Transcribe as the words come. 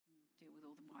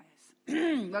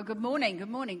Well, good morning. Good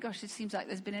morning. Gosh, it seems like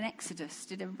there's been an exodus.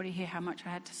 Did everybody hear how much I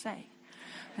had to say?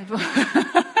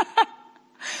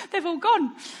 They've all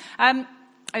gone.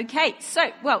 Okay,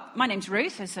 so, my name's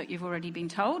Ruth, as you've already been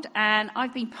told, and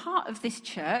I've been part of this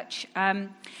church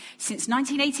since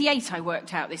 1988, I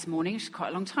worked out this morning, which is quite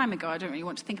a long time ago. I don't really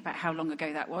want to think about how long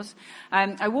ago that was.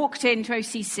 I walked into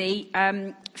OCC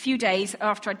a few days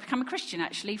after I'd become a Christian,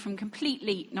 actually, from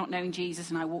completely not knowing Jesus,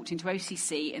 and I walked into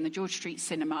OCC in the George Street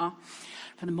Cinema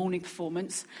for the morning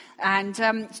performance, and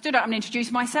stood up and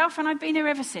introduced myself, and I've been here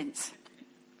ever since.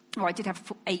 Oh, I did have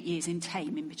 8 years in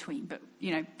Tame in between, but,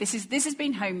 this has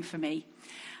been home for me.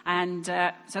 And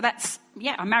so that's,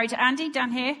 I'm married to Andy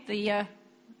down here, the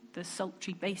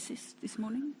sultry bassist this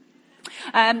morning.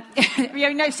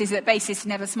 You notice that bassists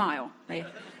never smile.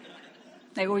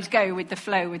 They always go with the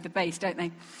flow with the bass, don't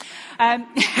they?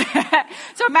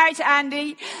 So I'm married to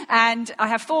Andy, and I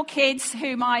have 4 kids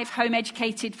whom I've home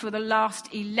educated for the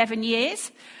last 11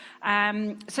 years.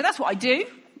 So that's what I do.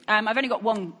 I've only got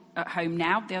one at home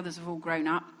now. The others have all grown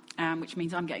up, which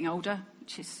means I'm getting older,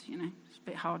 which is, it's a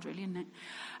bit hard really, isn't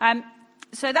it?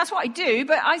 So that's what I do,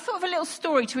 but I thought of a little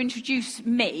story to introduce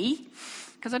me,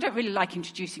 because I don't really like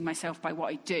introducing myself by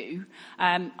what I do.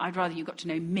 I'd rather you got to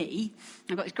know me.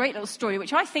 I've got this great little story,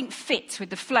 which I think fits with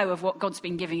the flow of what God's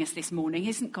been giving us this morning.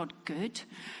 Isn't God good?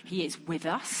 He is with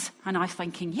us. And I'm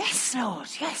thinking, yes, Lord,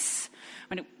 yes.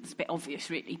 I mean, it was a bit obvious,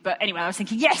 really. But anyway, I was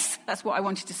thinking, yes, that's what I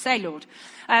wanted to say, Lord.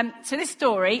 So this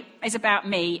story is about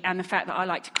me and the fact that I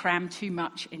like to cram too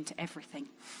much into everything.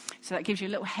 So that gives you a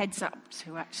little heads up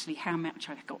to actually how much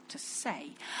I've got to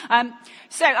say. When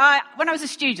I was a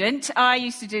student, I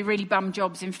used to do really bum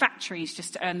jobs in factories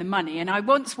just to earn the money. And I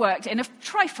once worked in a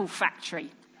trifle factory.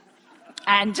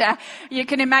 And you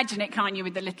can imagine it, can't you,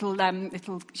 with the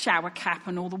little shower cap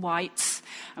and all the whites.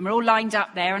 And we're all lined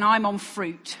up there, and I'm on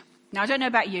fruit. Now, I don't know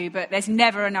about you, but there's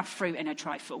never enough fruit in a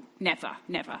trifle. Never,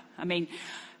 never. I mean,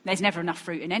 there's never enough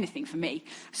fruit in anything for me.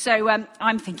 So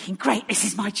I'm thinking, great, this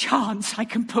is my chance. I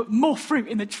can put more fruit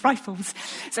in the trifles.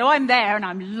 So I'm there, and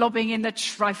I'm lobbing in the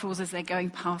trifles as they're going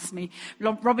past me,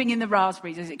 robbing in the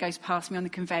raspberries as it goes past me on the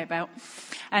conveyor belt.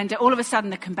 And all of a sudden,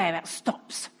 the conveyor belt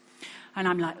stops. And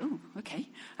I'm like, oh, okay.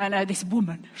 And this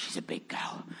woman, she's a big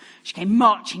girl. She came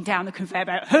marching down the conveyor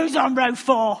belt. Who's on row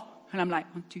 4? And I'm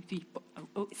like, 1, 2, 3, 4.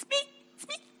 Oh, it's me.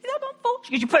 I'm on 4.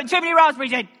 She goes, you're putting too many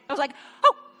raspberries in. I was like,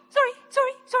 oh, sorry.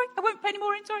 I won't put any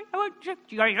more in, sorry. I won't.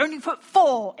 You only put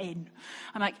 4 in.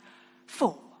 I'm like,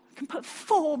 4? I can put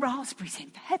 4 raspberries in,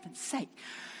 for heaven's sake.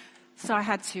 So I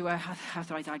had to,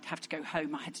 otherwise I'd have to go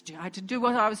home. I had to do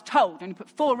what I was told, only put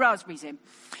 4 raspberries in.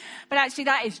 But actually,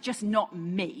 that is just not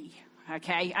me,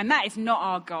 okay? And that is not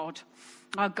our God.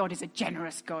 Our God is a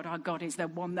generous God. Our God is the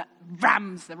one that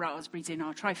rams the raspberries in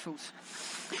our trifles.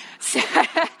 So,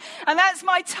 and that's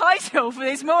my title for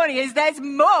this morning, is There's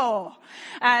More.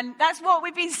 And that's what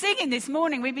we've been singing this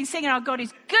morning. We've been singing our God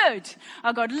is good.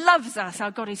 Our God loves us.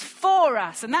 Our God is for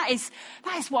us. And that is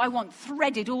what I want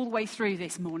threaded all the way through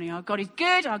this morning. Our God is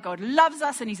good. Our God loves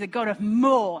us. And he's the God of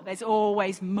more. There's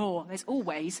always more. There's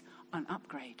always an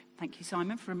upgrade. Thank you,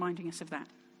 Simon, for reminding us of that.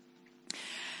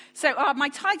 So my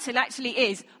title actually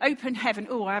is Open Heaven.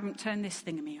 Oh, I haven't turned this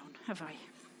thingamy on, have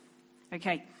I?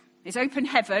 Okay, it's Open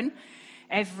Heaven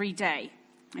Every Day.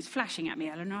 It's flashing at me,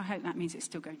 Eleanor. I hope that means it's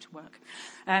still going to work.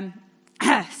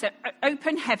 So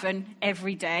Open Heaven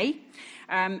Every Day.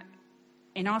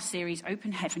 In our series,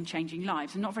 Open Heaven, Changing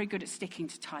Lives. I'm not very good at sticking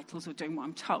to titles or doing what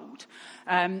I'm told.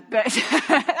 But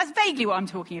that's vaguely what I'm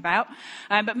talking about.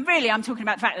 But really, I'm talking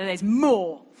about the fact that there's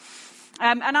more.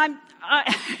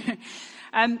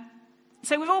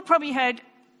 So we've all probably heard,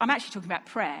 I'm actually talking about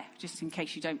prayer, just in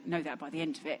case you don't know that by the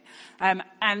end of it. And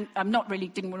I'm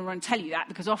didn't want to run and tell you that,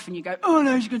 because often you go, oh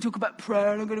no, you're going to talk about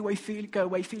prayer, and I'm going to go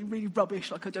away feeling really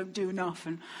rubbish, like I don't do enough.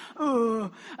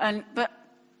 But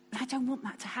I don't want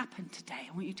that to happen today.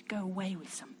 I want you to go away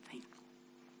with something.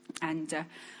 And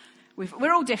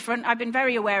we're all different. I've been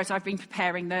very aware as I've been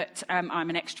preparing that I'm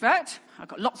an extrovert. I've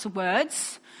got lots of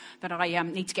words that I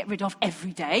need to get rid of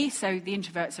every day. So the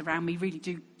introverts around me really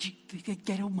do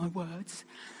get all my words.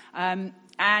 And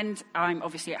I'm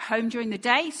obviously at home during the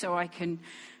day, so I can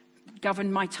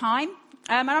govern my time.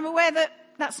 And I'm aware that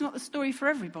that's not the story for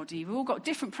everybody. We've all got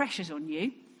different pressures on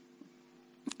you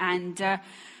and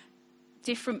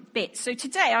different bits. So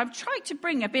today I've tried to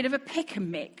bring a bit of a pick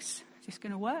and mix. Is this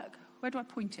going to work? Where do I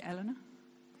point it, Eleanor?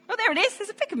 Oh, there it is.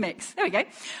 There's a pick and mix. There we go.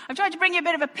 I've tried to bring you a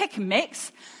bit of a pick and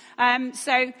mix.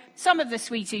 So some of the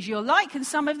sweeties you'll like and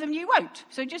some of them you won't.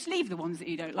 So just leave the ones that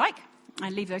you don't like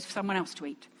and leave those for someone else to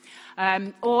eat.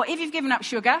 Or if you've given up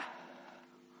sugar,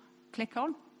 click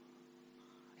on.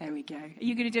 There we go. Are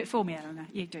you going to do it for me, Eleanor?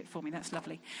 You do it for me. That's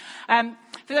lovely. For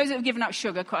those that have given up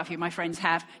sugar, quite a few of my friends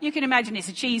have, you can imagine it's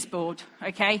a cheese board,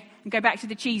 okay? And go back to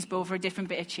the cheese board for a different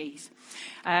bit of cheese.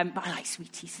 But I like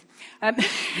sweeties.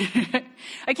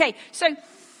 Okay, so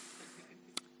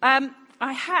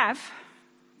I have...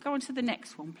 Go on to the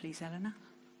next one, please, Eleanor.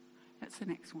 That's the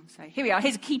next one. So here we are.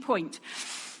 Here's a key point.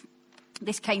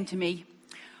 This came to me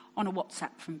on a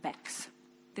WhatsApp from Bex.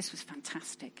 This was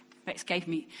fantastic. Bex gave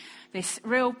me this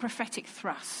real prophetic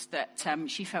thrust that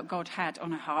she felt God had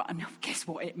on her heart. And guess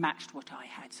what? It matched what I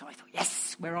had. So I thought,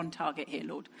 yes, we're on target here,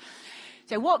 Lord.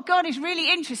 So what God is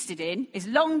really interested in is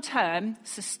long-term,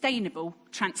 sustainable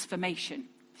transformation.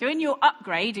 So in your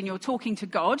upgrade and you're talking to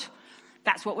God,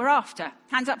 that's what we're after.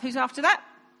 Hands up, who's after that?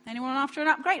 Anyone after an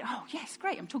upgrade? Oh, yes,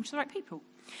 great. I'm talking to the right people.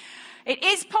 It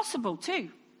is possible too.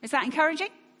 Is that encouraging?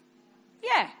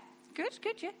 Yeah.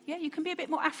 Good, yeah. You can be a bit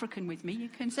more African with me. You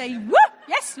can say, woo,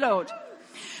 yes, Lord.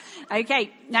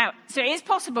 Okay, now, so it is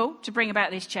possible to bring about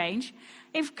this change.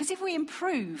 Because if we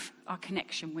improve our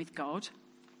connection with God,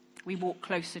 we walk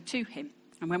closer to him.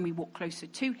 And when we walk closer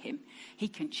to him, he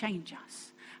can change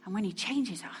us. And when he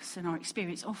changes us and our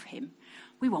experience of him,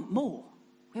 we want more.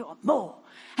 We want more.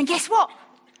 And guess what?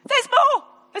 There's more.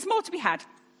 There's more to be had.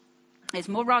 There's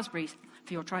more raspberries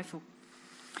for your trifle.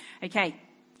 Okay,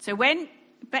 so when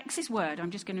Bex's word, I'm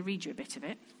just going to read you a bit of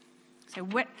it. So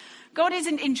God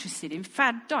isn't interested in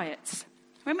fad diets.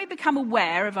 When we become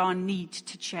aware of our need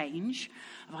to change,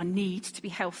 of our need to be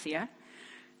healthier,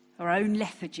 our own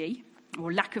lethargy,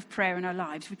 or lack of prayer in our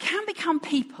lives, we can become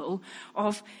people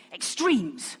of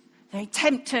extremes. They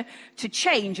attempt to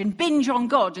change and binge on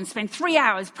God and spend 3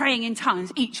 hours praying in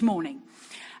tongues each morning.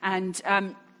 Or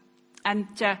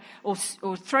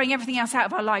throwing everything else out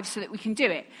of our lives so that we can do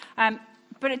it.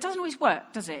 But it doesn't always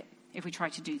work, does it, if we try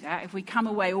to do that? If we come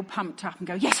away all pumped up and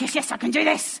go, yes, I can do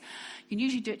this. You can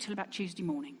usually do it till about Tuesday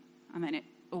morning. And then it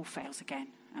all fails again.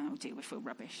 And oh dear, we feel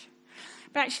rubbish.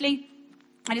 But actually,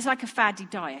 and it's like a faddy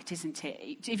diet, isn't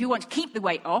it? If you want to keep the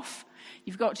weight off,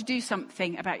 you've got to do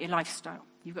something about your lifestyle.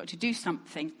 You've got to do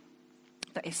something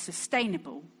that is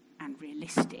sustainable and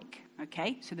realistic.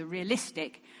 Okay? So the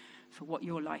realistic for what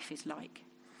your life is like.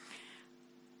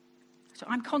 So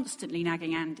I'm constantly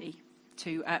nagging Andy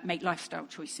to make lifestyle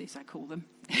choices, I call them,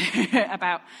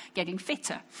 about getting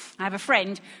fitter. I have a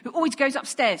friend who always goes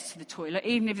upstairs to the toilet,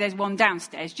 even if there's one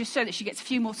downstairs, just so that she gets a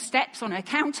few more steps on her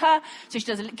counter, so she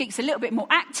gets a little bit more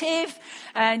active.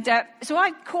 And so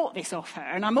I caught this off her,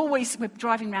 and we're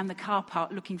driving around the car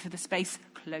park looking for the space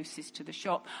closest to the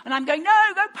shop. And I'm going, no,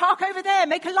 go park over there,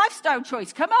 make a lifestyle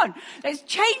choice. Come on, let's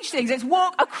change things. Let's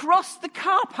walk across the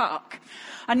car park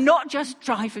and not just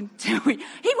drive until he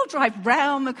will drive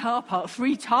round the car park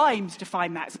 3 times to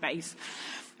find that space.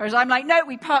 Whereas I'm like, no,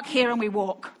 we park here and we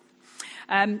walk.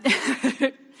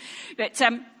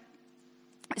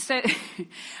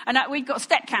 We've got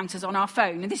step counters on our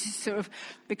phone, and this has sort of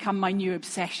become my new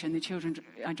obsession.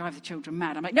 I drive the children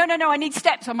mad. I'm like, no, I need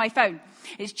steps on my phone.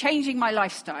 It's changing my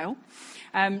lifestyle.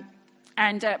 And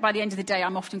by the end of the day,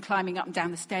 I'm often climbing up and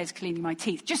down the stairs, cleaning my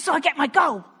teeth, just so I get my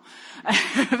goal of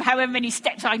however many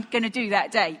steps I'm going to do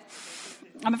that day.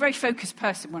 I'm a very focused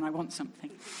person when I want something.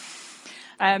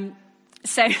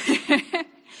 So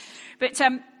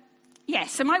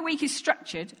my week is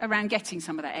structured around getting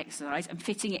some of that exercise and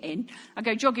fitting it in. I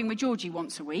go jogging with Georgie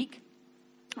once a week.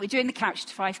 We're doing the Couch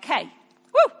to 5K.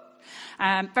 Woo!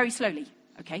 Very slowly,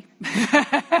 okay?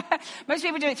 Most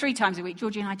people do it 3 times a week.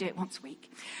 Georgie and I do it once a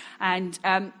week.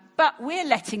 But we're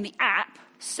letting the app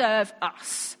serve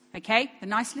us, okay? The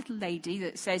nice little lady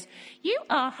that says, you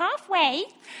are halfway,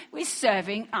 is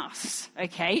serving us,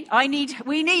 okay?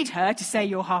 We need her to say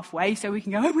you're halfway so we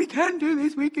can go, oh, we can do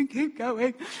this, we can keep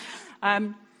going.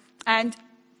 And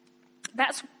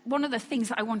that's one of the things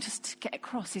that I want us to get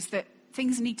across, is that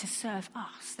things need to serve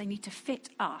us. They need to fit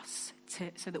us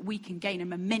so that we can gain a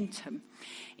momentum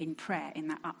in prayer, in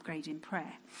that upgrade in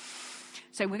prayer.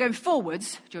 So we're going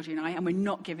forwards, Georgie and I, and we're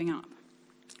not giving up.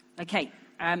 Okay,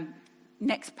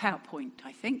 next PowerPoint,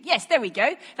 I think. Yes, there we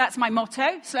go. That's my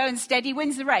motto. Slow and steady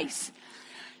wins the race.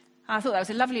 I thought that was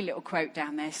a lovely little quote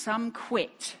down there. Some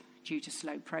quit due to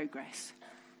slow progress.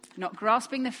 Not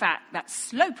grasping the fact that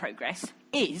slow progress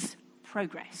is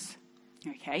progress.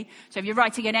 Okay, so if you're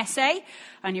writing an essay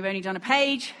and you've only done a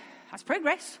page, that's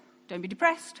progress. Don't be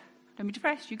depressed. Don't be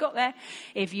depressed. You got there.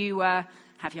 If you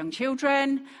have young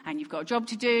children and you've got a job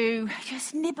to do,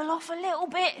 just nibble off a little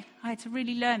bit. I had to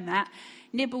really learn that.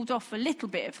 Nibbled off a little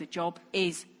bit of the job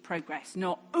is progress,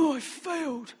 not, oh, I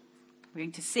failed. We're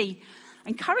going to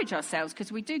encourage ourselves,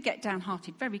 because we do get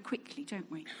downhearted very quickly,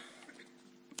 don't we?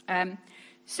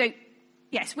 So,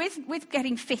 yes, with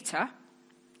getting fitter,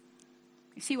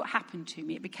 You see what happened to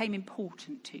me? It became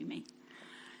important to me.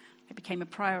 It became a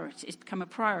priority. It's become a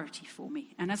priority for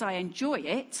me. And as I enjoy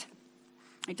it,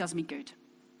 it does me good.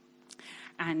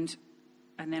 And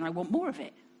then I want more of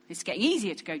it. It's getting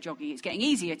easier to go jogging. It's getting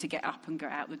easier to get up and go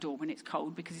out the door when it's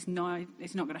cold because it's not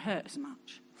going to hurt as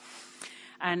much.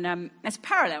 And there's a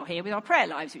parallel here with our prayer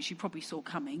lives, which you probably saw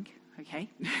coming, okay?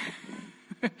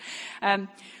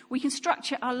 We can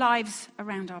structure our lives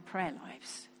around our prayer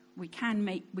lives. We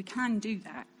can do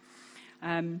that.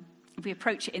 If we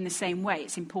approach it in the same way,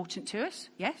 it's important to us.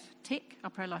 Yes, tick. Our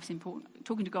prayer life's important.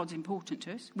 Talking to God's important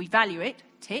to us. We value it.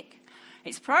 Tick.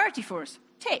 It's a priority for us.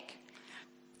 Tick.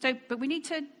 But we need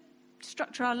to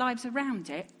structure our lives around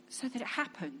it so that it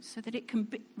happens, so that it can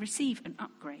receive an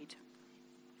upgrade.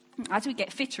 As we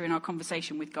get fitter in our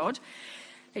conversation with God,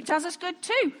 it does us good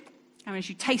too. And as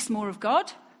you taste more of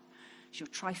God, as your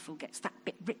trifle gets that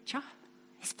bit richer,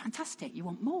 it's fantastic. You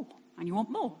want more, and you want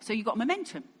more. So you've got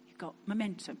momentum.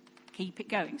 Keep it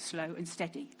going, slow and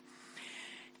steady.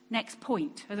 Next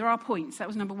point. There are points. That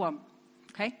was number 1.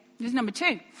 Okay? This is number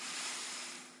 2.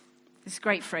 This is a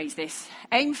great phrase, this.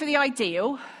 Aim for the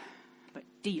ideal, but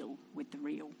deal with the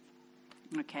real.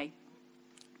 Okay?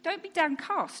 Don't be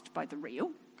downcast by the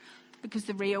real, because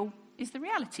the real is the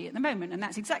reality at the moment, and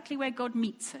that's exactly where God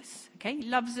meets us. Okay? He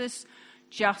loves us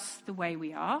just the way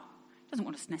we are. Doesn't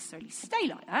want us to necessarily stay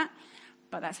like that,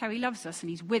 but that's how he loves us, and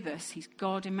he's with us. He's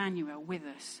God Emmanuel with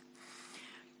us.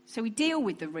 So we deal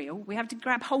with the real. We have to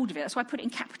grab hold of it. That's why I put it in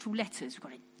capital letters. We've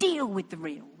got to deal with the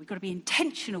real. We've got to be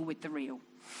intentional with the real.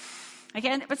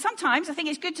 Again, but sometimes I think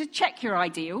it's good to check your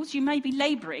ideals. You may be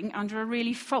labouring under a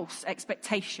really false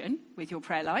expectation with your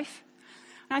prayer life.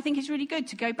 And I think it's really good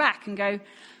to go back and go,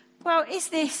 well, is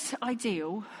this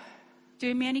ideal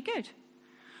doing me any good?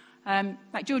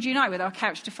 Like Georgie and I with our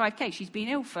Couch to 5K, she's been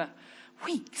ill for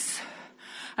weeks.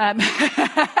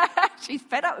 She's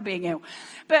fed up with being ill.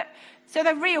 But so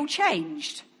the real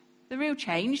changed.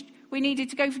 We needed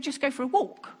to just go for a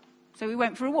walk. So we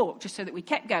went for a walk just so that we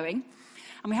kept going.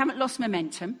 And we haven't lost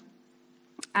momentum.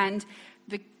 And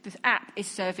the app is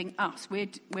serving us.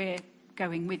 We're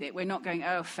going with it. We're not going,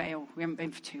 oh, fail. We haven't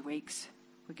been for 2 weeks.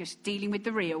 We're just dealing with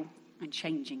the real and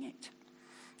changing it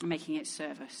and making it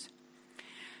serve us.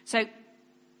 So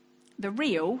the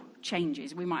real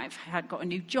changes. We might have got a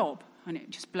new job and it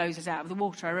just blows us out of the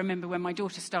water. I remember when my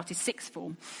daughter started sixth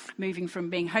form, moving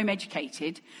from being home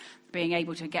educated, being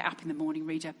able to get up in the morning,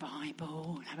 read her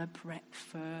Bible, and have a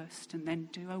breakfast, and then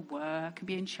do her work and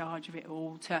be in charge of it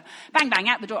all, to bang, bang,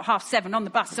 out the door at 7:30 on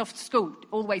the bus, off to school,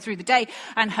 all the way through the day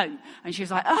and home. And she was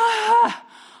like,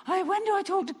 when do I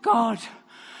talk to God?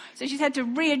 So she's had to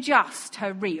readjust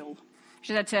her reel.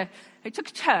 It took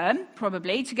a turn,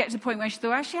 probably, to get to the point where she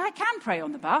thought, actually, I can pray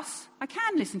on the bus. I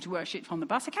can listen to worship on the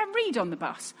bus. I can read on the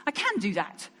bus. I can do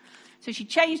that. So she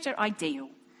changed her ideal.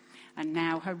 And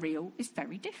now her reel is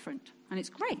very different. And it's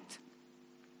great.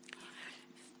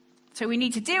 So we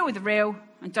need to deal with the real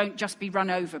and don't just be run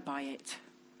over by it.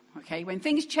 Okay, when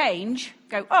things change,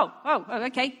 go,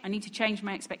 okay, I need to change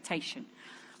my expectation.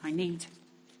 I need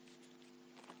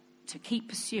to keep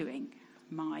pursuing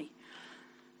my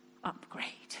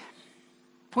upgrade.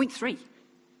 Point 3.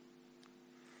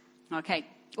 Okay,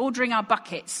 ordering our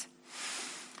buckets.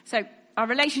 So our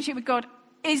relationship with God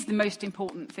is the most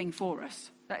important thing for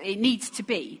us. It needs to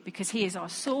be, because he is our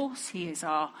source, he is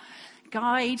our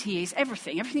guide, he is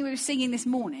everything. Everything we were singing this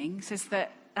morning says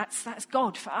that's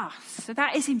God for us. So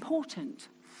that is important.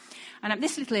 And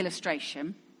this little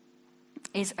illustration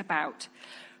is about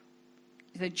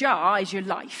the jar is your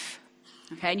life.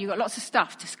 Okay, and you've got lots of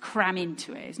stuff to cram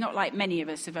into it. It's not like many of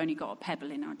us have only got a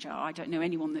pebble in our jar. I don't know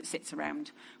anyone that sits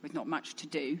around with not much to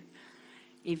do.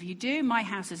 If you do, my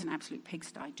house is an absolute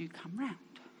pigsty. Do come round.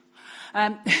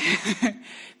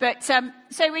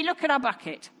 So we look at our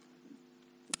bucket.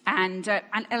 And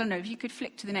Eleanor, if you could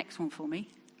flick to the next one for me.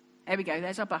 There we go,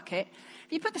 there's our bucket.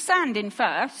 If you put the sand in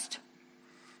first,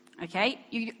 okay,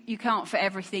 you can't fit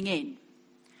everything in.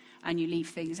 And you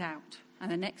leave things out.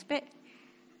 And the next bit.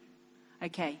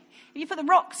 Okay, if you put the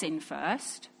rocks in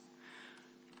first,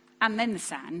 and then the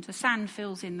sand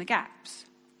fills in the gaps.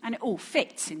 And it all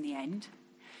fits in the end.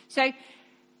 So,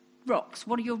 rocks,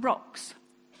 what are your rocks?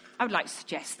 I would like to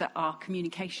suggest that our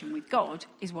communication with God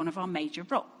is one of our major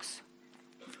rocks.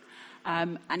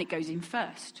 And it goes in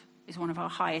first. It's one of our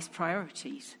highest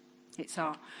priorities. It's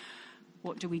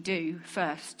what do we do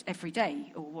first every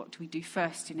day? Or what do we do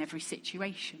first in every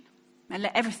situation? And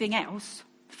let everything else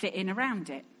fit in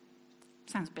around it.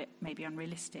 Sounds a bit maybe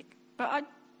unrealistic. But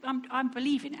I'm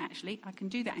believing it, actually. I can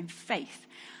do that in faith.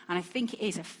 And I think it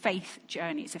is a faith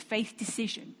journey. It's a faith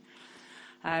decision.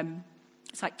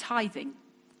 It's like tithing.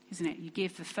 isn't it? You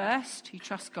give the first, you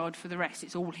trust God for the rest.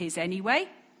 It's all his anyway.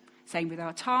 Same with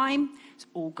our time. It's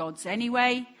all God's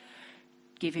anyway.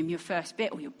 Give him your first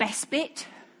bit or your best bit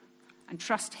and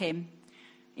trust him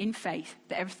in faith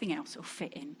that everything else will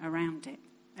fit in around it.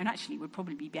 And actually would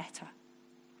probably be better.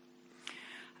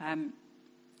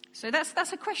 So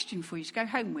that's a question for you to go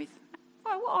home with.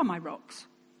 Well, what are my rocks?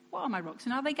 What are my rocks?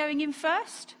 And are they going in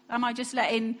first? Am I just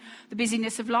letting the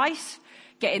busyness of life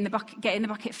get in the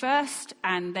bucket first,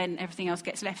 and then everything else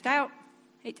gets left out?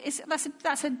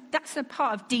 That's a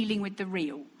part of dealing with the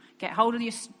real. Get hold of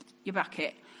your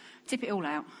bucket, tip it all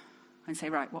out, and say,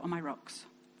 right, what are my rocks?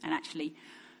 And actually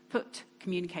put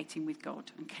communicating with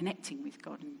God and connecting with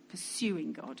God and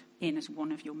pursuing God in as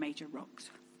one of your major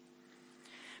rocks.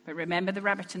 But remember the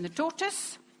rabbit and the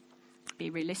tortoise. Be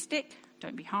realistic.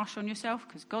 Don't be harsh on yourself,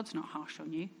 because God's not harsh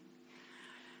on you.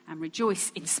 And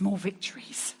rejoice in small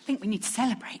victories. I think we need to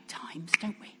celebrate times,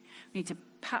 don't we? We need to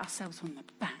pat ourselves on the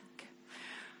back.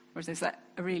 Whereas there's a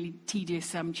really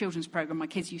tedious children's program my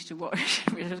kids used to watch,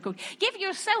 which was called Give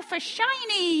Yourself a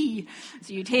Shiny.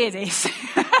 So you'd hear this.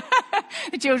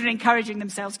 The children encouraging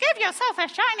themselves, give yourself a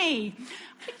shiny.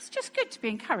 It's just good to be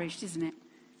encouraged, isn't it?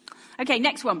 Okay,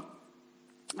 next one.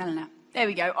 I don't know. There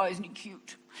we go. Oh, isn't it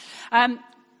cute?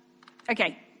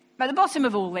 Okay, at the bottom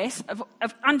of all this, of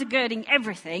undergirding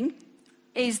everything,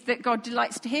 is that God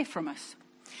delights to hear from us.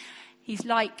 He's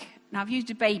like, now I've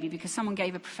used a baby because someone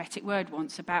gave a prophetic word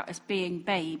once about us being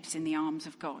babes in the arms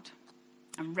of God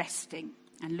and resting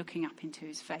and looking up into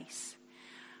his face.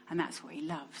 And that's what he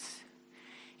loves.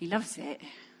 He loves it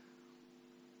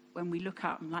when we look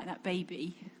up and like that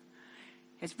baby,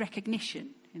 there's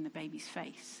recognition in the baby's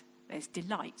face. There's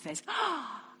delight. There's,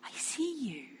 I see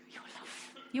you.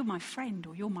 You're my friend,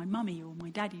 or you're my mummy, or my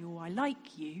daddy, or I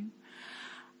like you.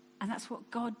 And that's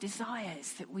what God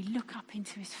desires, that we look up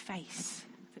into his face,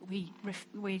 that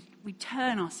we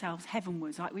turn ourselves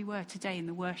heavenwards, like we were today in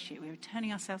the worship. We were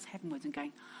turning ourselves heavenwards and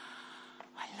going,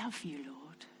 I love you,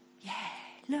 Lord. Yeah,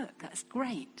 look, that's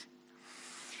great.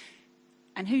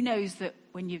 And who knows that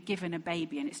when you're given a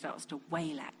baby and it starts to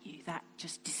wail at you, that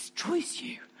just destroys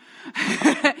you.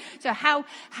 So how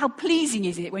pleasing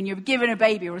is it when you're given a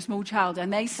baby or a small child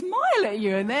and they smile at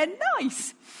you and they're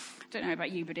nice? I don't know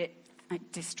about you, but it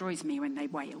destroys me when they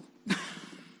wail.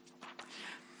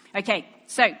 Okay,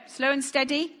 so slow and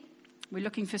steady. We're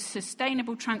looking for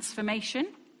sustainable transformation.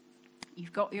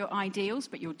 You've got your ideals,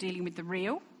 but you're dealing with the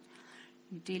real.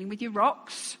 You're dealing with your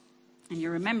rocks, and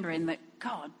you're remembering that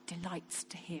God delights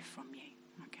to hear from you.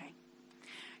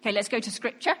 Okay, let's go to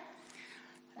Scripture.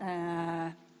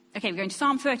 We're going to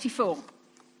Psalm 34,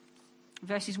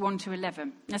 verses 1 to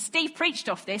 11. Now, Steve preached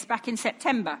off this back in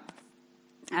September.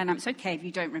 And it's okay if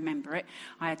you don't remember it.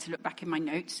 I had to look back in my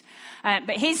notes.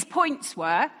 But his points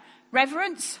were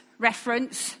reverence,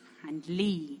 reference, and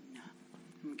lean.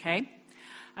 Okay?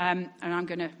 And I'm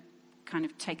going to kind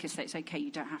of take us, it's okay,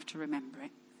 you don't have to remember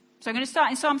it. So I'm going to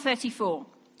start in Psalm 34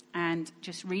 and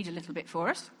just read a little bit for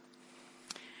us.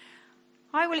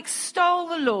 I will extol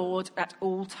the Lord at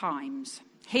all times.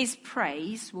 His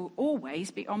praise will always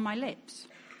be on my lips.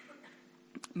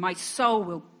 My soul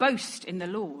will boast in the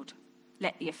Lord.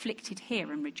 Let the afflicted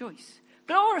hear and rejoice.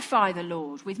 Glorify the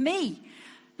Lord with me.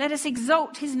 Let us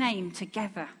exalt his name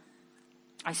together.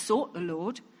 I sought the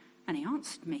Lord, and he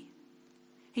answered me.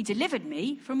 He delivered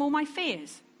me from all my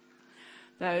fears.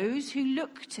 Those who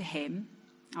look to him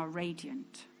are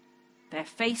radiant. Their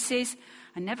faces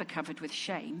are never covered with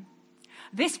shame.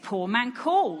 This poor man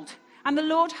called, and the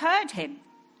Lord heard him.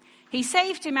 He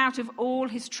saved him out of all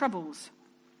his troubles.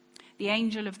 The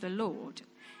angel of the Lord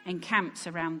encamps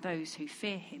around those who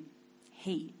fear him.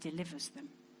 He delivers them.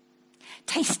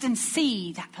 Taste and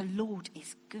see that the Lord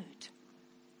is good.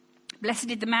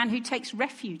 Blessed is the man who takes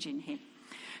refuge in him.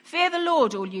 Fear the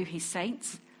Lord, all you his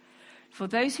saints, for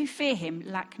those who fear him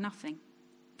lack nothing.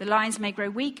 The lions may grow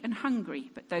weak and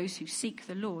hungry, but those who seek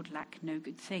the Lord lack no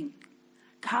good thing.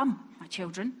 Come, my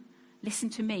children, listen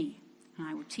to me, and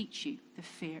I will teach you the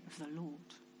fear of the Lord.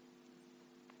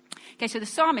 Okay, so the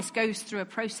psalmist goes through a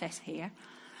process here.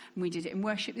 And we did it in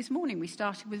worship this morning. We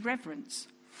started with reverence.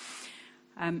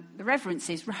 The reverence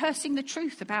is rehearsing the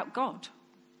truth about God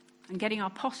and getting our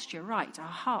posture right, our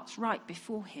hearts right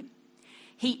before him.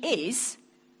 He is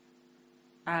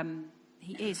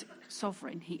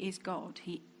sovereign. He is God.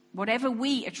 Whatever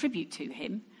we attribute to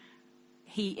him,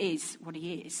 he is what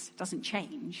he is. Doesn't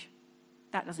change.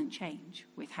 That doesn't change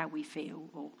with how we feel,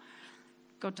 or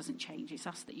God doesn't change. It's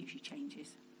us that usually changes.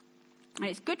 And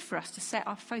it's good for us to set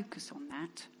our focus on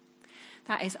that.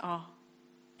 That is our,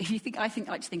 I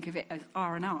like to think of it as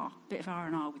R&R, a bit of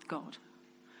R&R with God.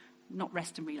 Not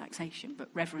rest and relaxation, but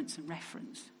reverence and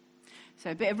reference.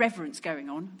 So a bit of reverence going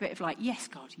on, a bit of like, yes,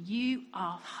 God, you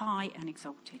are high and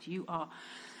exalted. You are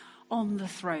on the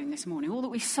throne this morning. All that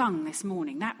we sung this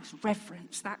morning, that was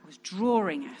reverence. That was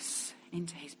drawing us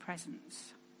into his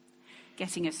presence,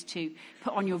 getting us to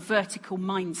put on your vertical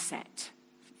mindset.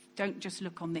 Don't just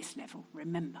look on this level.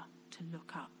 Remember to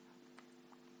look up.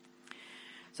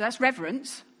 So that's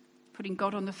reverence, putting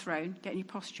God on the throne, getting your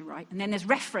posture right. And then there's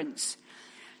reference,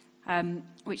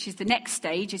 which is the next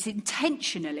stage. It's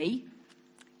intentionally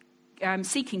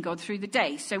seeking God through the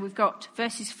day. So we've got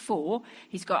verses 4.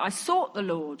 He's got, I sought the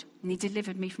Lord, and he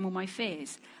delivered me from all my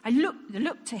fears. I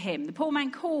looked to him. The poor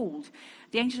man called.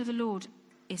 The angel of the Lord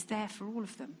is there for all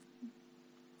of them.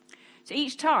 So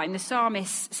each time the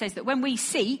psalmist says that when we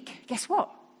seek, guess what?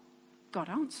 God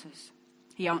answers.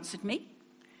 He answered me.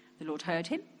 The Lord heard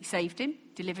him. He saved him,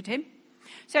 delivered him.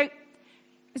 So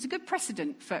there's a good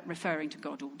precedent for referring to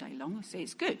God all day long.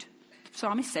 It's good. The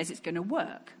psalmist says it's going to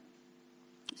work.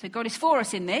 So God is for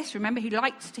us in this. Remember, he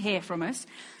likes to hear from us.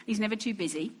 He's never too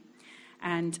busy.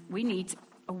 And we need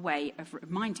a way of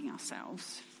reminding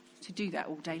ourselves to do that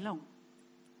all day long.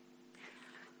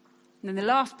 And then the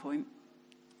last point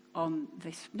on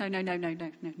this,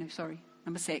 sorry.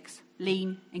 Number 6,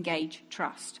 lean, engage,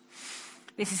 trust.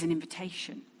 This is an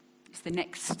invitation. It's the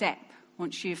next step.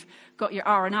 Once you've got your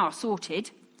R&R sorted,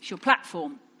 it's your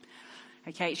platform.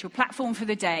 Okay, it's your platform for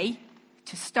the day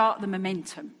to start the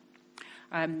momentum.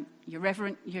 You're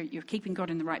reverent, you're keeping God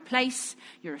in the right place,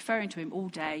 you're referring to him all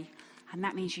day, and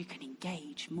that means you can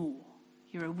engage more.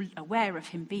 You're aware of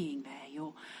him being there.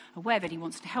 You're aware that he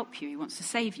wants to help you, he wants to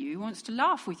save you, he wants to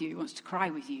laugh with you, he wants to cry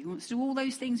with you, he wants to do all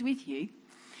those things with you.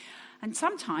 And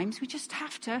sometimes we just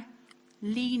have to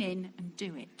lean in and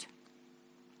do it.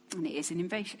 And it is an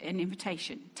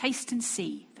invitation. Taste and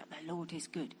see that the Lord is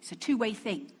good. It's a two-way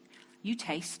thing. You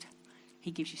taste,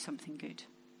 he gives you something good.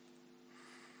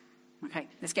 Okay,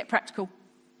 let's get practical.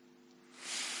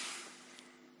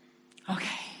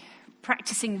 Okay,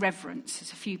 practicing reverence.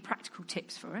 There's a few practical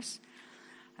tips for us.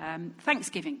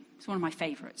 Thanksgiving is one of my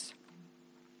favourites.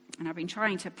 And I've been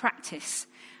trying to practice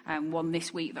one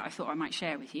this week that I thought I might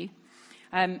share with you.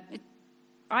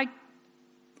 I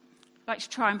like to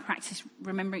try and practice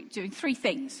remembering doing 3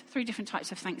 things, 3 different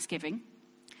types of Thanksgiving,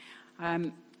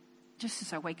 just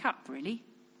as I wake up, really.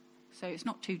 So it's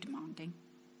not too demanding.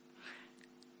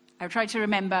 I try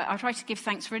to give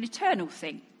thanks for an eternal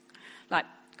thing. Like,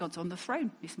 God's on the throne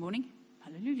this morning.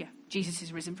 Hallelujah. Jesus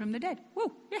is risen from the dead.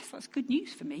 Whoa, yes, that's good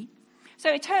news for me.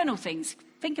 So eternal things.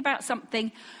 Think about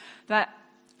something that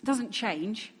doesn't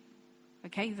change,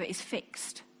 okay, that is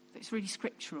fixed, that's really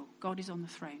scriptural. God is on the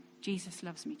throne. Jesus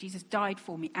loves me. Jesus died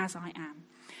for me as I am.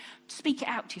 Speak it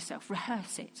out to yourself.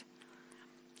 Rehearse it.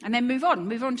 And then move on.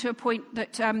 Move on to a point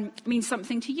that means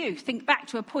something to you. Think back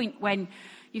to a point when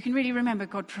you can really remember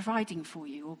God providing for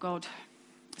you, or God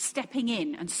stepping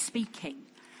in and speaking,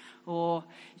 or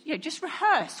just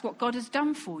rehearse what God has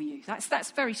done for you.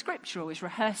 That's very scriptural, is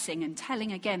rehearsing and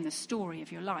telling again the story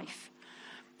of your life.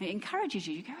 It encourages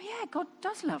you. You go, yeah, God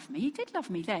does love me. He did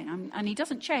love me then, and he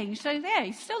doesn't change. So yeah,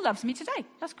 he still loves me today.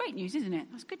 That's great news, isn't it?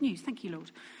 That's good news. Thank you,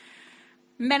 Lord.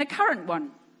 And then a current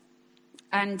one.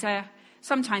 And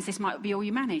sometimes this might be all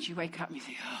you manage. You wake up and you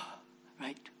think, oh,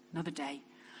 right, another day.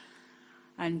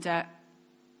 And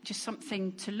just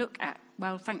something to look at.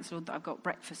 Well, thanks, Lord, that I've got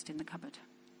breakfast in the cupboard.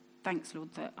 Thanks,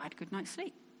 Lord, that I had a good night's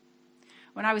sleep.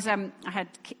 When I was, I had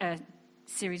a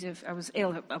series of, I was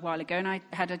ill a while ago, and I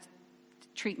had a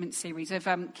treatment series of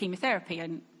chemotherapy,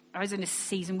 and I was in a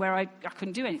season where I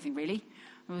couldn't do anything, really.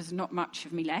 There was not much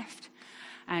of me left.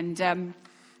 And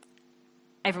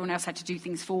everyone else had to do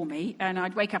things for me, and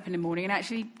I'd wake up in the morning, and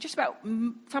actually, just about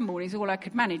some mornings, all I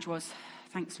could manage was,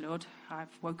 thanks, Lord,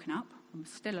 I've woken up. I'm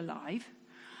still alive.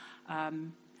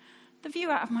 The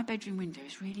view out of my bedroom window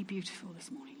is really beautiful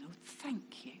this morning, Lord.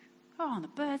 Thank you. Oh, and the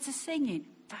birds are singing.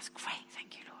 That's great.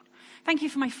 Thank you, Lord. Thank you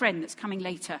for my friend that's coming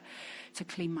later to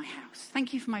clean my house.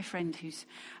 Thank you for my friend who's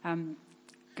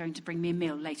going to bring me a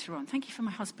meal later on. Thank you for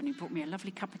my husband who brought me a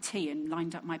lovely cup of tea and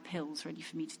lined up my pills ready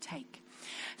for me to take.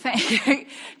 Thank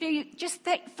you. Just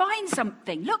find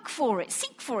something, look for it,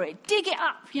 seek for it, dig it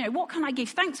up. What can I give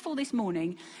thanks for this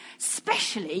morning?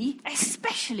 Especially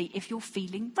if you're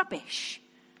feeling rubbish.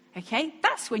 Okay,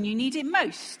 that's when you need it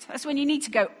most. That's when you need to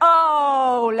go,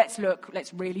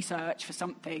 let's really search for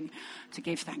something to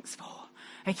give thanks for.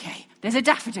 Okay, there's a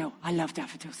daffodil. I love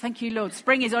daffodils. Thank you, Lord.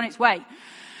 Spring is on its way.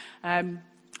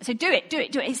 So do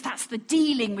it. That's the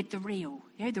dealing with the real.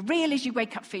 The real is you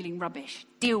wake up feeling rubbish.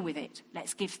 Deal with it.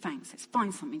 Let's give thanks. Let's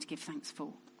find something to give thanks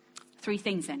for. 3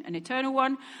 things then. An eternal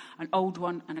one, an old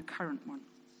one, and a current one.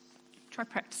 Try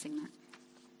practicing that.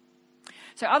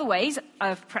 So other ways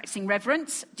of practicing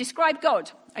reverence, describe God.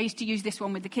 I used to use this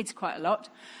one with the kids quite a lot.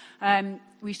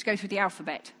 We used to go through the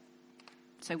alphabet.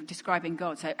 So describing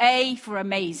God. So A for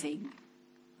amazing.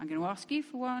 I'm going to ask you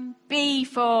for one. B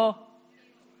for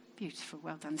beautiful.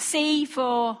 Well done. C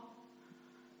for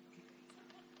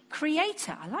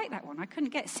creator. I like that one. I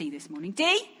couldn't get C this morning.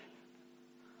 D?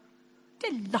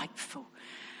 Delightful.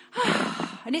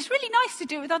 And it's really nice to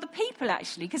do it with other people,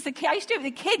 actually, because I used to do it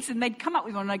with the kids, and they'd come up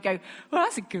with one, and I'd go, well,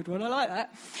 that's a good one. I like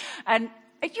that. And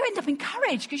you end up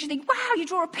encouraged because you think, wow, you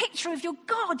draw a picture of your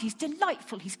God. He's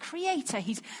delightful. He's creator.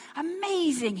 He's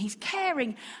amazing. He's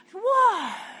caring.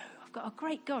 Whoa, I've got a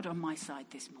great God on my side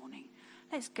this morning.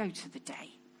 Let's go to the day.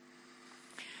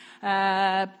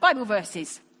 Bible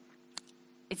verses.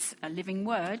 It's a living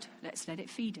word. Let's let it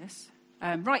feed us.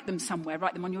 Write them somewhere.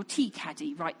 Write them on your tea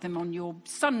caddy. Write them on your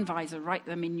sun visor. Write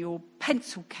them in your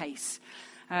pencil case.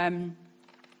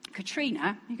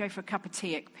 Katrina, you go for a cup of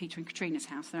tea at Peter and Katrina's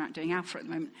house. They're out doing Alpha at the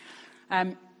moment.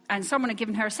 And someone had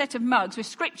given her a set of mugs with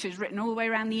scriptures written all the way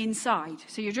around the inside.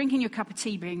 So you're drinking your cup of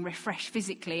tea, being refreshed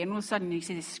physically, and all of a sudden you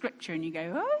see this scripture and you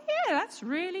go, oh, yeah, that's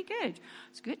really good.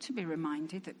 It's good to be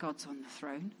reminded that God's on the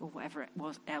throne, or whatever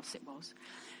else it was.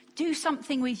 Do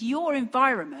something with your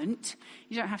environment.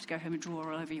 You don't have to go home and draw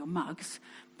all over your mugs.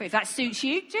 But if that suits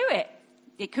you, do it.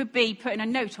 It could be putting a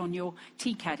note on your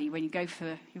tea caddy when you go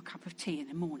for your cup of tea in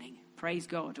the morning. Praise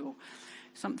God. Or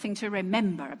something to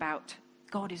remember about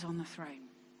God is on the throne.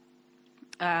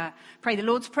 Pray the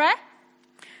Lord's Prayer.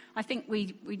 I think we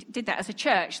did that as a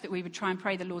church, that we would try and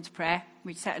pray the Lord's Prayer.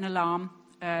 We'd set an alarm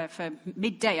for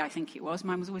midday, I think it was.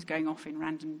 Mine was always going off in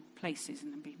random places,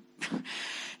 and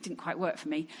didn't quite work for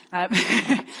me.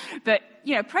 But,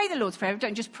 pray the Lord's Prayer.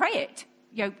 Don't just pray it.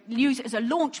 Use it as a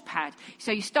launch pad.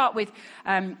 So you start with,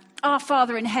 our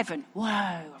Father in heaven. Whoa,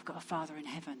 I've got a Father in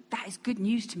heaven. That is good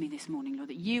news to me this morning, Lord,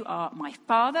 that you are my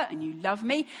Father and you love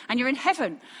me and you're in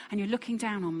heaven and you're looking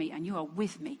down on me and you are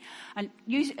with me. And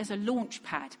use it as a launch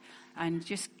pad and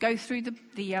just go through the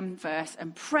verse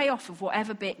and pray off of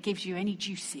whatever bit gives you any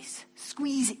juices.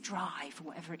 Squeeze it dry for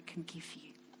whatever it can give you.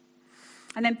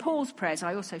 And then Paul's prayers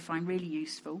I also find really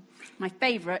useful. My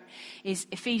favourite is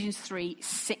Ephesians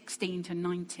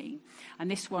 3:16-19.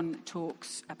 And this one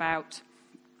talks about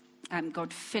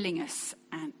God filling us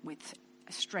with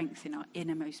strength in our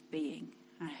innermost being.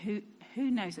 And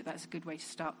who knows that that's a good way to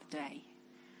start the day?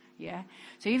 Yeah?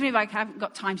 So even if I haven't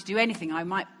got time to do anything, I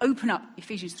might open up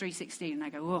Ephesians 3:16 and I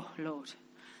go, oh, Lord,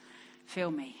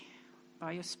 fill me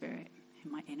by your Spirit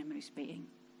in my innermost being.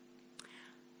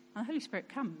 And the Holy Spirit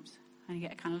comes. And you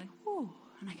get a kind of like, oh,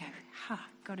 and I go,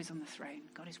 God is on the throne.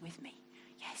 God is with me.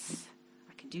 Yes,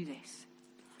 I can do this.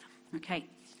 Okay.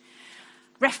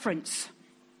 Reference.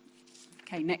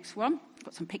 Okay, next one. I've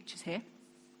got some pictures here.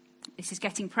 This is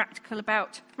getting practical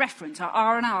about reference, our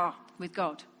R&R with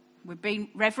God. We're being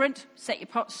reverent. Set your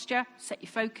posture, set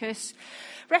your focus.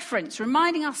 Reference,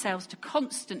 reminding ourselves to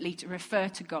constantly to refer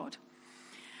to God.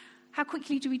 How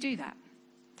quickly do we do that?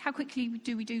 How quickly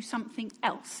do we do something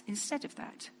else instead of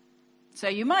that? So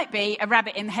you might be a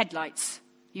rabbit in the headlights.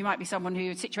 You might be someone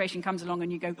who a situation comes along and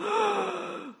you go,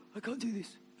 oh, I can't do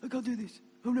this. I can't do this.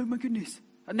 Oh, no, my goodness.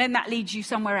 And then that leads you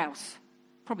somewhere else,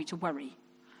 probably to worry.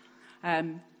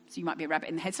 So you might be a rabbit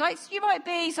in the headlights. You might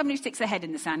be someone who sticks their head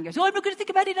in the sand and goes, oh, I'm not going to think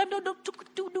about it. I'm not. No.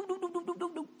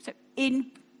 So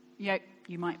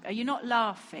you might. Are you not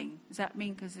laughing? Does that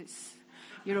mean because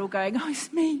you're all going, oh,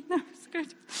 it's me. No, it's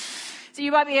good. So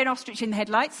you might be an ostrich in the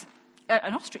headlights.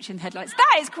 An ostrich in the headlights.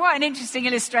 That is quite an interesting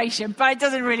illustration, but it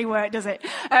doesn't really work, does it?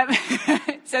 And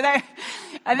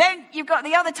then you've got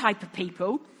the other type of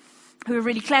people who are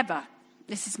really clever.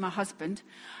 This is my husband.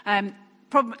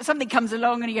 Something comes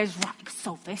along and he goes, right, we can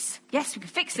solve this. Yes, we can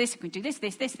fix this. We can do this.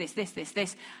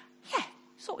 Yeah,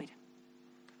 sorted.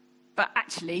 But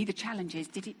actually, the challenge is,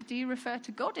 do you refer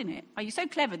to God in it? Are you so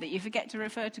clever that you forget to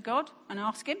refer to God and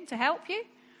ask him to help you?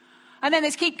 And then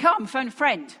there's keep calm, phone a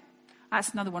friend.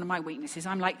 That's another one of my weaknesses.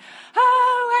 I'm like,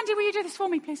 oh, Andy, will you do this for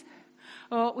me, please?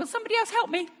 Or will somebody else help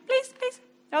me? Please.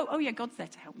 Oh, yeah, God's there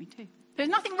to help me too. There's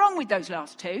nothing wrong with those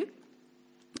last two.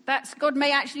 God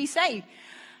may actually say,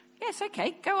 yes,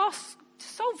 okay, go ask to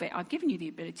solve it. I've given you the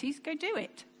abilities, go do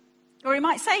it. Or he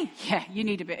might say, yeah, you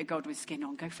need a bit of God with skin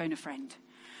on. Go phone a friend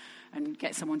and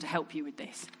get someone to help you with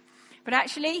this. But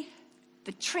actually,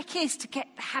 the trick is to get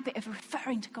the habit of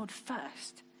referring to God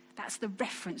first. That's the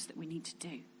reference that we need to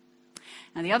do.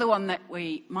 Now, the other one that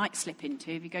we might slip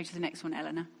into, if you go to the next one,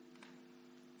 Eleanor.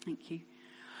 Thank you.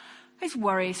 Is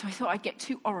worry. So I thought I'd get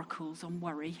two oracles on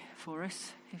worry for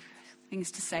us.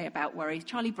 Things to say about worry.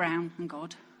 Charlie Brown and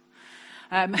God.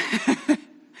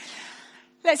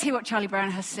 Let's Let's hear what Charlie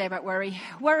Brown has to say about worry.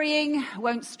 Worrying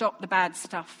won't stop the bad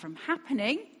stuff from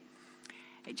happening.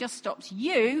 It just stops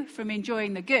you from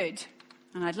enjoying the good.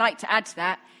 And I'd like to add to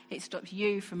that, it stops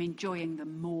you from enjoying the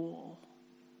more.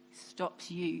 It stops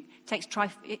you.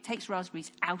 It takes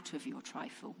raspberries out of your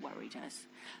trifle, worry does,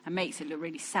 and makes it look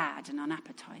really sad and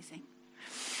unappetizing.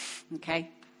 Okay?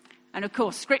 And of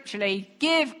course, scripturally,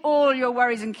 give all your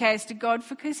worries and cares to God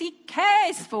because he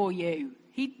cares for you.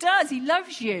 He does. He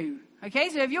loves you. Okay,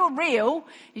 so if you're real,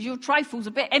 is your trifle's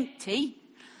a bit empty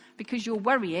because you're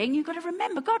worrying, you've got to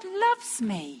remember God loves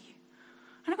me.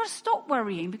 And I've got to stop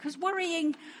worrying because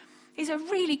worrying is a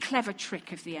really clever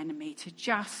trick of the enemy to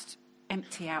just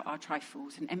empty out our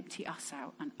trifles and empty us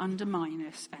out and undermine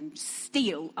us and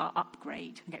steal our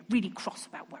upgrade and get really cross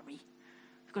about worry.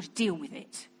 We've got to deal with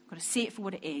it. We've got to see it for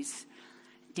what it is.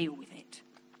 Deal with it.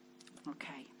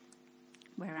 Okay.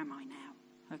 Where am I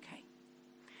now? Okay.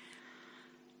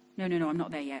 No, I'm not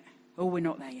there yet. Oh, we're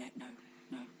not there yet.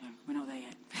 No, we're not there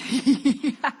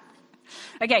yet.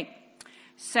 Okay,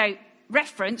 so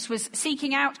reference was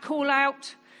seeking out, call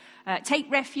out, take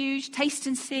refuge, taste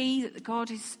and see that God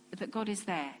is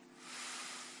there.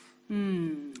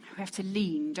 We have to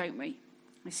lean, don't we?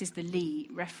 This is the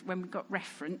lean. When we've got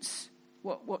reference,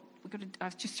 what we've got to. I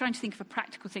was just trying to think of a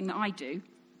practical thing that I do.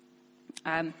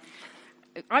 I'm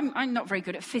not very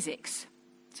good at physics,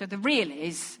 so the real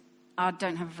is I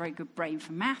don't have a very good brain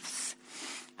for maths.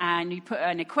 And you put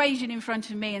an equation in front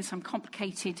of me and some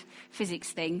complicated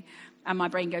physics thing, and my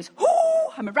brain goes,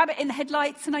 oh, I'm a rabbit in the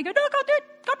headlights, and I go, no, can't do it,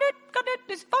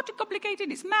 it's far too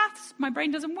complicated, it's maths, my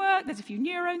brain doesn't work, there's a few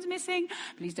neurons missing,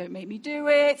 please don't make me do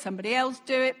it, somebody else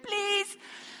do it, please.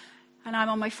 And I'm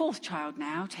on my 4th child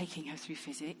now, taking her through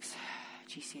physics,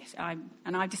 GCSE,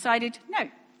 and I've decided, no,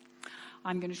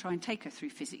 I'm going to try and take her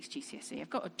through physics GCSE. I've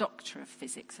got a doctor of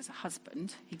physics as a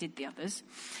husband. He did the others.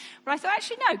 But I thought,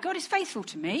 actually, no, God is faithful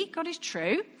to me. God is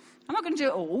true. I'm not going to do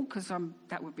it all because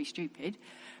that would be stupid.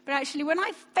 But actually, when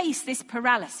I face this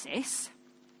paralysis,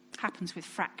 happens with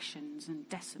fractions and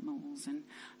decimals and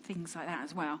things like that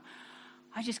as well,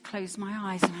 I just close my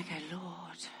eyes and I go,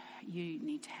 Lord, you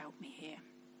need to help me here.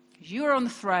 Because you are on the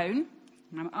throne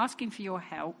and I'm asking for your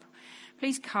help.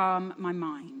 Please calm my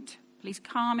mind. Please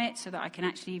calm it so that I can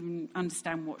actually even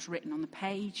understand what's written on the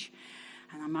page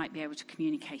and I might be able to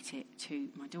communicate it to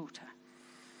my daughter.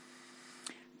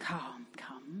 Calm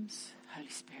comes, Holy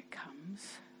Spirit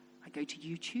comes. I go to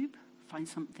YouTube, find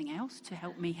something else to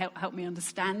help me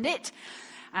understand it.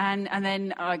 And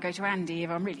then I go to Andy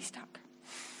if I'm really stuck.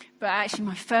 But actually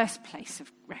my first place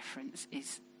of reference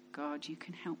is, God, you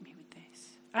can help me with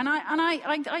this. And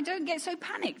I don't get so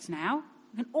panicked now.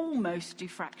 I can almost do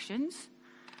fractions.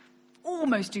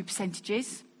 Almost do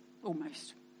percentages,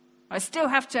 almost. I still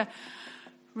have to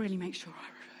really make sure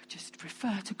I just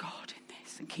refer to God in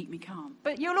this and keep me calm.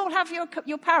 But you'll all have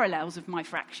your parallels of my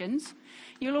fractions.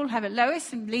 You'll all have it.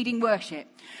 Lois and leading worship.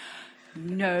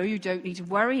 No, you don't need to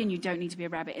worry and you don't need to be a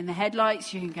rabbit in the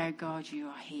headlights. You can go, God, you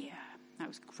are here. That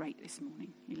was great this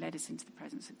morning. You led us into the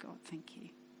presence of God. Thank you.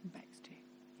 And Bex too.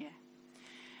 Yeah.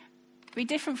 It'll be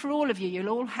different for all of you. You'll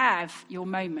all have your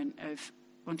moment of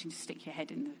wanting to stick your head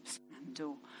in the sand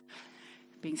or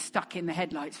being stuck in the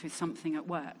headlights with something at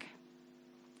work.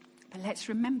 But let's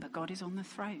remember God is on the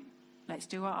throne. Let's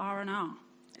do our R&R.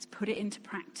 Let's put it into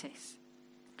practice.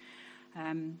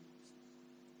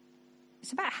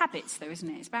 It's about habits though, isn't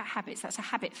it? It's about habits. That's a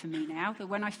habit for me now, that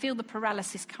when I feel the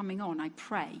paralysis coming on, I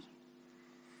pray.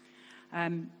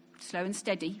 Slow and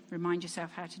steady. Remind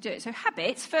yourself how to do it. So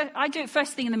habits, I do it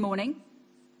first thing in the morning.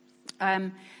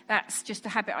 That's just a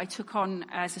habit I took on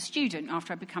as a student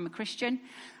after I became a Christian.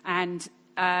 And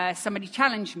somebody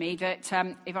challenged me that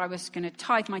if I was going to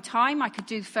tithe my time, I could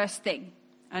do the first thing.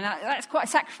 And that's quite a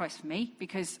sacrifice for me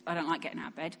because I don't like getting out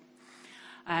of bed.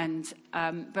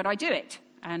 But I do it.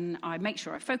 And I make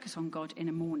sure I focus on God in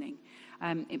the morning.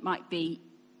 It might be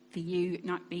for you, it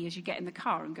might be as you get in the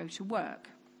car and go to work.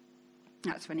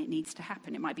 That's when it needs to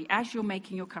happen. It might be as you're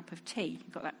making your cup of tea.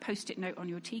 You've got that post-it note on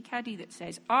your tea caddy that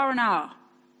says, R&R.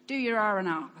 Do your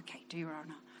R&R. Okay, do your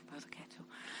R&R. Boil the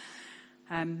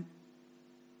kettle.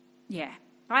 Yeah.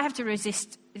 I have to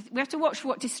resist. We have to watch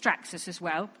what distracts us as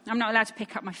well. I'm not allowed to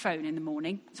pick up my phone in the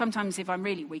morning. Sometimes if I'm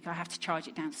really weak, I have to charge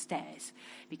it downstairs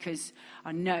because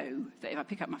I know that if I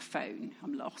pick up my phone,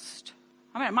 I'm lost.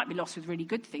 I mean, I might be lost with really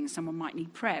good things. Someone might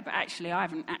need prayer, but actually I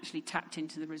haven't actually tapped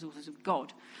into the resources of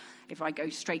God if I go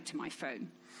straight to my phone.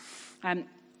 It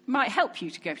might help you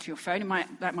to go to your phone.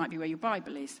 That might be where your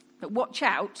Bible is. But watch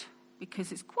out,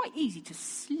 because it's quite easy to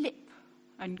slip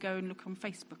and go and look on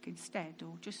Facebook instead,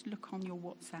 or just look on your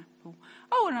WhatsApp.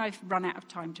 And I've run out of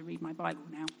time to read my Bible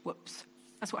now. Whoops.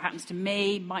 That's what happens to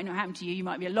me. Might not happen to you. You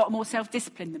might be a lot more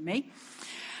self-disciplined than me.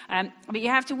 But you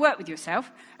have to work with yourself.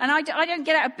 And I don't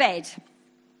get out of bed.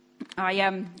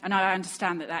 And I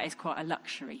understand that is quite a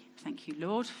luxury. Thank you,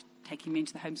 Lord, taking me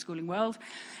into the homeschooling world.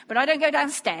 But I don't go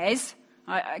downstairs,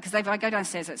 because if I go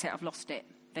downstairs, that's it, I've lost it.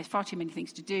 There's far too many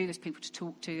things to do. There's people to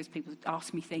talk to. There's people to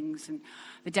ask me things. And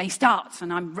the day starts,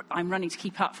 and I'm running to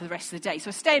keep up for the rest of the day. So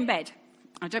I stay in bed.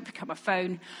 I don't pick up my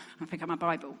phone. I pick up my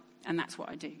Bible. And that's what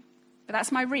I do. But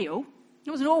that's my real. It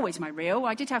wasn't always my real.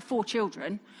 I did have 4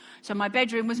 children. So my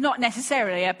bedroom was not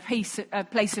necessarily a place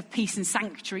of peace and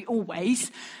sanctuary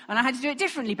always. And I had to do it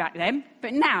differently back then.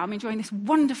 But now I'm enjoying this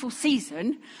wonderful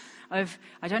season of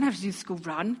I don't have to do the school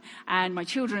run, and my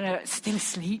children are still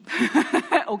asleep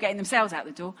or getting themselves out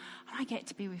the door. And I get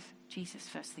to be with Jesus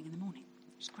first thing in the morning.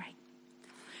 It's great.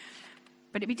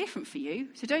 But it'd be different for you.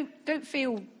 So don't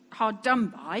feel hard done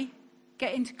by.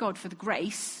 Get into God for the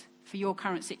grace for your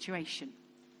current situation.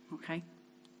 Okay?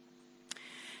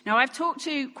 Now, I've talked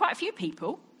to quite a few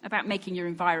people about making your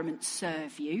environment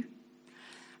serve you.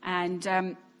 And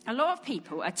a lot of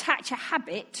people attach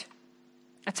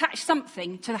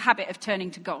something to the habit of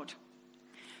turning to God.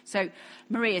 So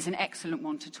Maria's an excellent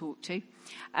one to talk to.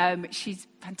 She's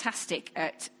fantastic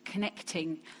at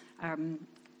connecting an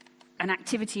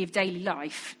activity of daily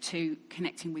life to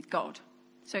connecting with God.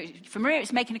 So for Maria,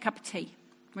 it's making a cup of tea.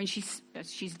 When she's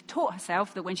taught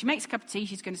herself that when she makes a cup of tea,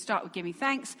 she's going to start with giving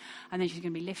thanks, and then she's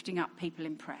going to be lifting up people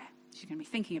in prayer. She's going to be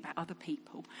thinking about other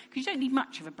people. Because you don't need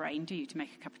much of a brain, do you, to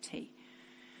make a cup of tea?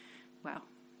 Well,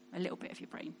 a little bit of your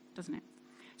brain, doesn't it?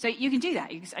 So you can do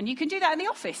that, and you can do that in the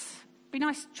office. Be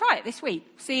nice, try it this week.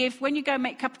 See if when you go and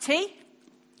make a cup of tea,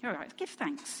 all right, give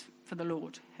thanks for the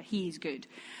Lord. He is good.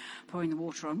 Pouring the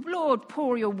water on. Lord,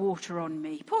 pour your water on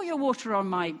me. Pour your water on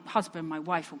my husband, my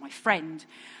wife, or my friend.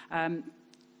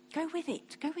 Go with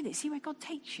it. Go with it. See where God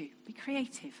takes you. Be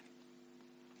creative.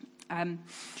 I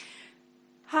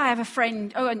have a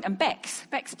friend. Oh, and Bex.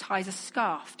 Bex ties a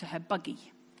scarf to her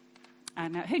buggy.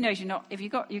 And who knows? If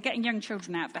you're getting young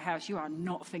children out of the house, you are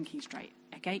not thinking straight.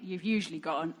 Okay, you've usually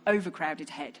got an overcrowded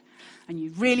head, and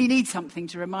you really need something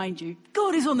to remind you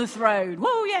God is on the throne.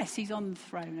 Whoa, yes, He's on the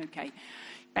throne. Okay,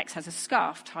 Bex has a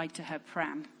scarf tied to her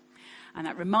pram. And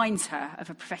that reminds her of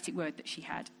a prophetic word that she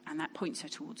had. And that points her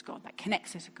towards God. That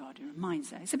connects her to God. It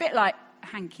reminds her. It's a bit like a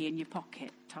hanky in your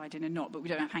pocket, tied in a knot. But we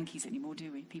don't have hankies anymore,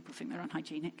 do we? People think they're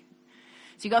unhygienic.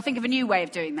 So you've got to think of a new way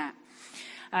of doing that.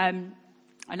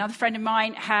 Another friend of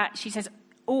mine, she says,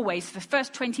 always, for the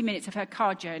first 20 minutes of her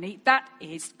car journey, that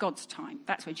is God's time.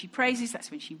 That's when she praises.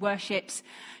 That's when she worships.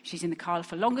 She's in the car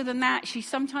for longer than that. She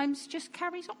sometimes just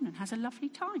carries on and has a lovely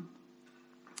time.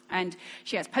 And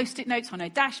she has Post-it notes on her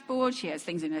dashboard. She has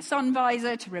things in her sun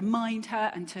visor to remind her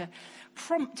and to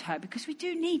prompt her, because we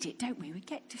do need it, don't we? We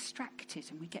get distracted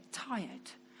and we get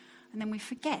tired. And then we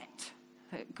forget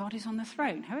that God is on the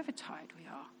throne. However tired we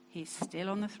are, He is still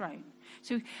on the throne.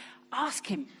 So ask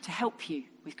Him to help you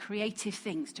with creative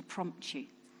things to prompt you.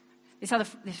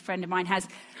 This friend of mine has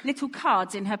little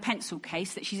cards in her pencil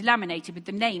case that she's laminated with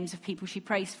the names of people she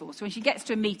prays for. So when she gets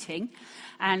to a meeting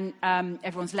and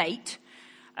everyone's late,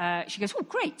 she goes, oh,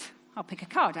 great, I'll pick a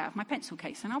card out of my pencil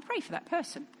case and I'll pray for that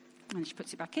person. And she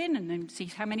puts it back in and then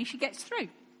sees how many she gets through.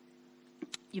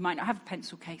 You might not have a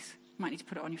pencil case. You might need to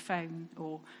put it on your phone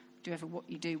or do what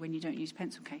you do when you don't use a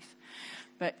pencil case.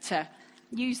 But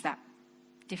use that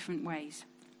different ways.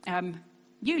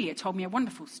 Yulia told me a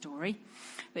wonderful story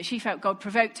that she felt God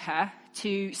provoked her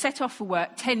to set off for work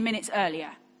 10 minutes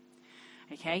earlier.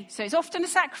 Okay, so it's often a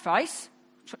sacrifice,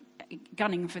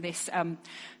 gunning for this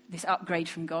upgrade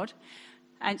from God.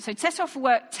 And so set off for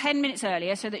work 10 minutes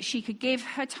earlier so that she could give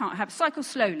her time, have a cycle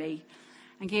slowly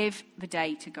and give the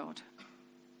day to God.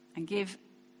 And give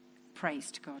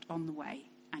praise to God on the way.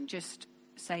 And just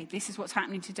say, this is what's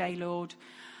happening today, Lord.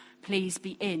 Please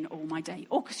be in all my day.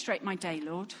 Orchestrate my day,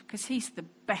 Lord, because He's the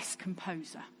best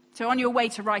composer. So on your way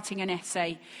to writing an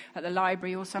essay at the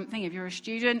library or something, if you're a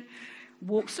student,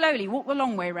 walk slowly, walk the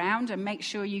long way around and make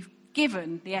sure you've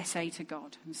given the essay to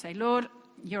God. And say, Lord,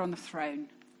 you're on the throne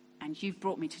and you've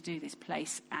brought me to do this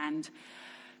place. And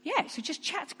so just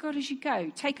chat to God as you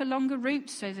go. Take a longer route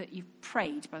so that you've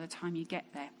prayed by the time you get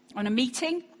there. On a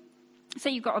meeting,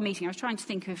 say you've got a meeting. I was trying to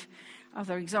think of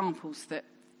other examples that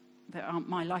aren't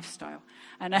my lifestyle.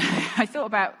 And I thought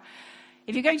about,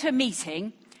 if you're going to a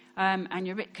meeting and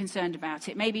you're a bit concerned about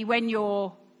it, maybe when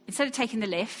instead of taking the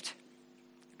lift,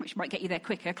 which might get you there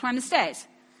quicker, climb the stairs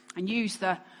and use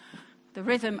the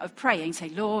rhythm of praying. Say,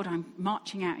 Lord, I'm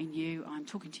marching out in you. I'm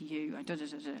talking to you.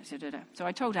 So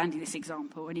I told Andy this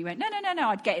example and he went, no,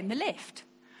 I'd get in the lift.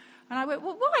 And I went,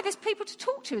 well, why? There's people to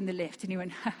talk to in the lift. And he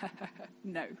went,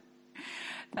 no.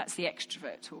 That's the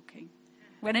extrovert talking.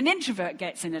 When an introvert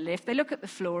gets in a lift, they look at the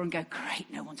floor and go,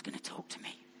 great, no one's going to talk to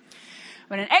me.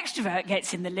 When an extrovert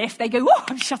gets in the lift, they go, oh,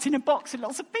 I'm shut in a box with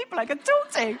lots of people I can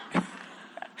talk to.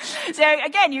 So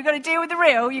again, you've got to deal with the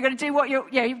real. You've got to do what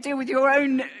you deal with your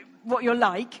own, what you're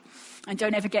like, and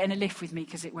don't ever get in a lift with me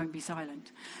because it won't be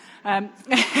silent. But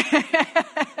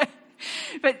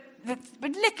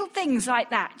little things like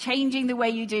that, changing the way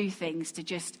you do things to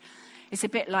just, it's a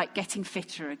bit like getting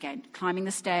fitter again, climbing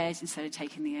the stairs instead of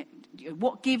taking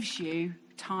what gives you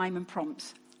time and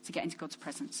prompts to get into God's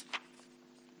presence.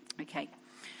 Okay.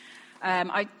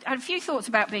 I had a few thoughts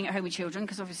about being at home with children,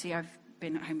 because obviously I've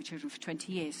been at home with children for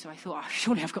 20 years, so I thought,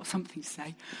 surely I've got something to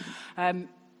say.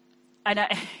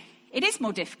 It is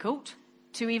more difficult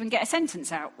to even get a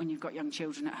sentence out when you've got young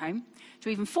children at home, to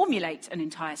even formulate an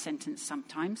entire sentence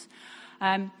sometimes.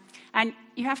 And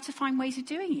you have to find ways of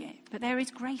doing it, but there is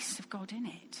grace of God in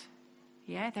it.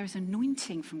 Yeah, there is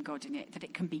anointing from God in it, that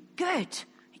it can be good.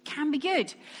 It can be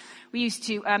good. We used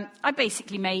to, I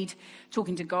basically made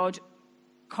talking to God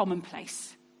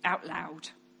commonplace, out loud,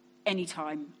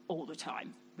 anytime, all the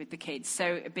time with the kids.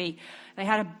 So it'd be, they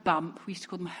had a bump. We used to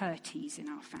call them hurties in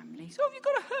our family. So, have you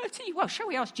got a hurtie? Well, shall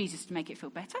we ask Jesus to make it feel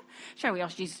better? Shall we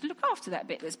ask Jesus to look after that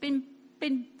bit that's been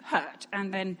hurt?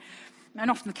 And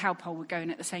often the cow pole would go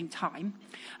in at the same time.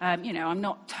 I'm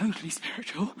not totally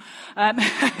spiritual. And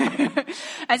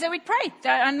so we'd pray.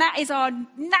 And that is our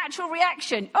natural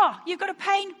reaction. Oh, you've got a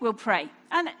pain? We'll pray.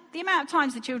 And the amount of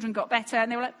times the children got better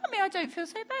and they were like, Mummy, I don't feel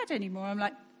so bad anymore. I'm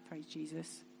like, praise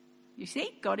Jesus. You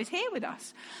see, God is here with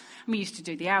us. And we used to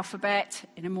do the alphabet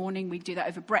in the morning. We'd do that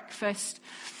over breakfast.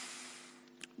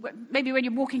 Maybe when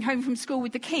you're walking home from school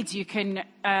with the kids, you can,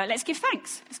 let's give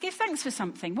thanks. Let's give thanks for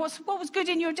something. What was good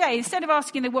in your day? Instead of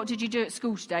asking them, what did you do at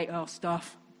school today? Oh,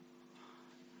 stuff.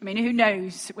 I mean, who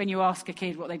knows when you ask a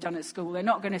kid what they've done at school? They're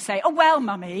not going to say, oh, well,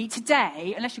 Mummy,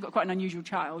 today, unless you've got quite an unusual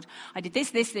child, I did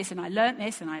this, and I learnt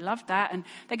this, and I loved that. And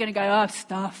they're going to go, oh,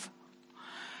 stuff.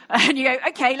 And you go,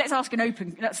 okay, let's ask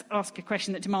a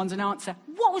question that demands an answer.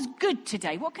 What was good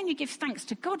today? What can you give thanks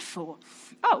to God for?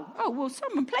 Oh, well,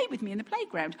 someone played with me in the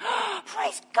playground.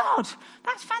 Praise God,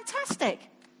 that's fantastic.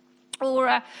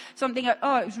 Or something, it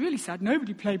was really sad.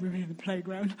 Nobody played with me in the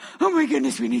playground. Oh my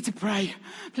goodness, we need to pray.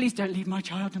 Please don't leave my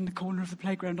child in the corner of the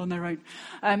playground on their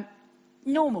own.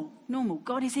 Normal.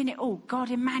 God is in it all.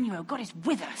 God, Emmanuel, God is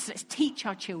with us. Let's teach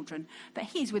our children that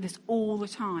he's with us all the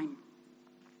time.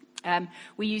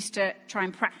 We used to try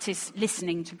and practice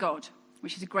listening to God,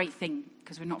 which is a great thing,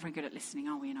 because we're not very good at listening,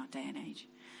 are we, in our day and age?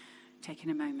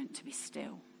 Taking a moment to be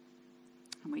still.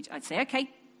 And I'd say, okay,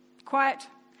 quiet.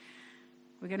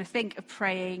 We're going to think of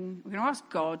praying. We're going to ask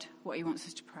God what he wants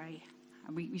us to pray.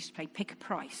 And we used to play pick a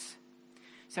price.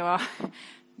 So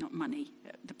not money,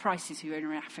 the Prices who are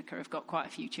in Africa have got quite a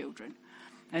few children.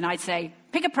 And I'd say,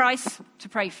 pick a price to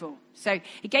pray for. So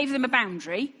it gave them a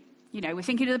boundary. We're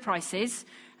thinking of the prices,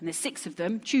 and there's 6 of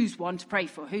them. Choose one to pray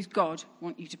for. Who's God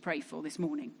want you to pray for this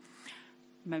morning?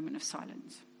 Moment of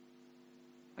silence.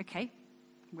 Okay,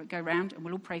 we'll go round and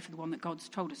we'll all pray for the one that God's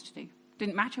told us to do.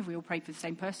 Didn't matter if we all prayed for the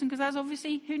same person, because that's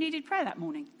obviously who needed prayer that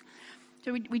morning.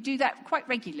 So we do that quite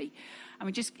regularly. And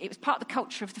it was part of the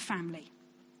culture of the family.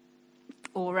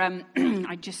 Or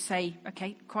I'd just say,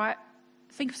 okay, quiet.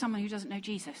 Think of someone who doesn't know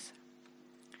Jesus.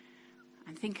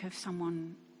 And think of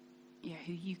someone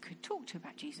who you could talk to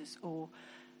about Jesus, or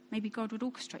maybe God would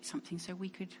orchestrate something so we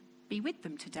could be with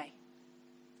them today.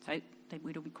 So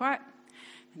we'd all be quiet,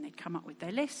 and they'd come up with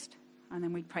their list, and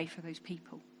then we'd pray for those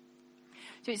people.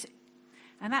 So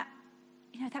that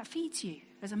feeds you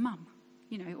as a mum,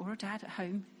 or a dad at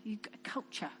home.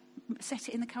 Culture, set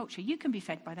it in the culture. You can be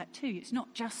fed by that too. It's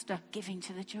not just a giving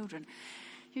to the children.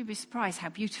 You'd be surprised how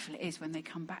beautiful it is when they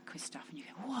come back with stuff, and you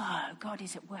go, whoa, God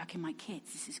is at work in my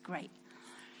kids. This is great.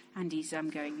 Andy's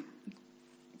going,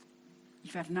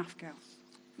 you've had enough, girl.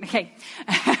 Okay.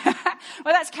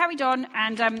 Well, that's carried on.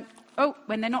 And,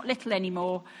 when they're not little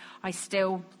anymore, I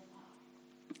still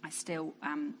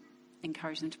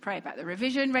encourage them to pray about the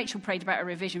revision. Rachel prayed about a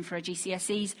revision for her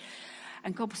GCSEs.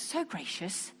 And God was so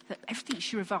gracious that everything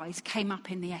she revised came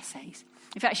up in the essays.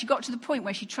 In fact, she got to the point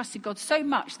where she trusted God so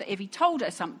much that if he told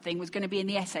her something was going to be in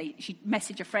the essay, she'd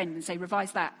message a friend and say,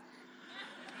 revise that.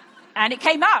 And it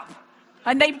came up.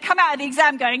 And they'd come out of the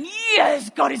exam going, yes,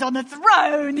 God is on the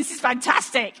throne. This is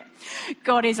fantastic.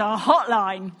 God is our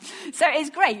hotline. So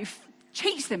it's great.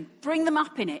 Teach them, bring them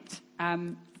up in it.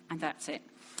 And that's it.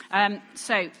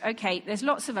 Okay, there's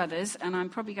lots of others, and I'm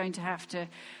probably going to have to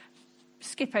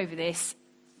skip over this.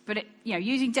 But,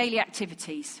 using daily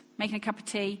activities, making a cup of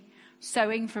tea,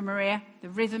 sewing for Maria. The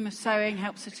rhythm of sewing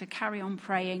helps her to carry on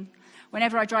praying.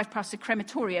 whenever I drive past a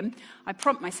crematorium, I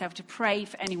prompt myself to pray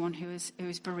for anyone who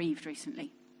is bereaved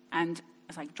recently. And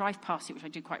as I drive past it, which I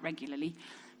do quite regularly,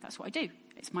 that's what I do.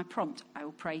 It's my prompt. I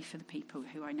will pray for the people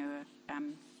who I know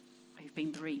who've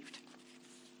been bereaved.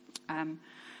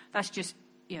 That's just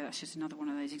another one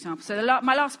of those examples. So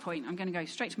my last point, I'm going to go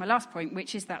straight to my last point,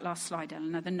 which is that last slide,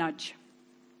 Eleanor, the nudge,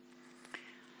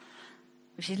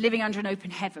 which is living under an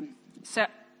open heaven. So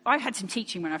I had some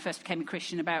teaching when I first became a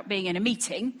Christian about being in a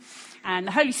meeting and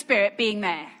the Holy Spirit being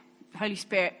there, the Holy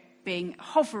Spirit being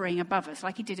hovering above us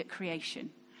like he did at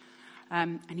creation.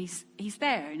 And he's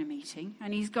there in a meeting,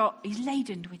 and he's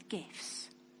laden with gifts.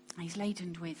 He's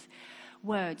laden with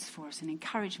words for us and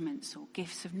encouragements or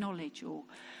gifts of knowledge or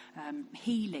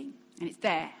healing. And it's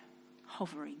there,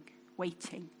 hovering,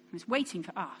 waiting. And it's waiting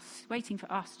for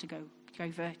us to go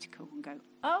vertical and go,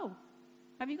 oh,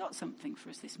 have you got something for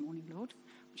us this morning, Lord?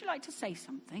 Would you like to say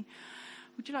something?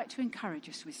 Would you like to encourage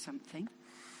us with something?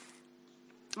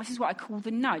 This is what I call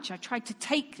the nudge. I tried to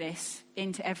take this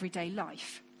into everyday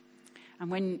life. And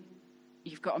when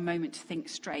you've got a moment to think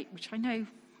straight, which I know you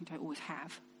don't always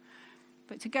have,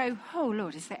 but to go, oh,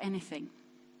 Lord, is there anything?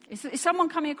 Is someone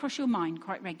coming across your mind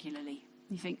quite regularly?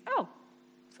 You think, oh,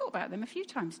 I thought about them a few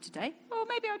times today. Well,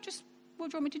 maybe what do you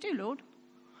want me to do, Lord?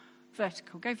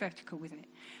 Go vertical with it.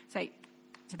 Say,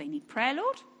 do they need prayer,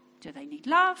 Lord? Do they need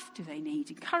love? Do they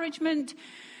need encouragement?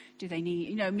 Do they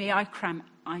need, me, I'm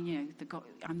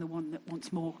the one that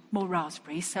wants more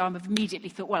raspberries. So I've immediately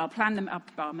thought, well, I'll plan them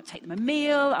up. I'll take them a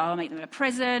meal. I'll make them a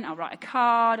present. I'll write a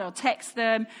card. I'll text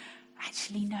them.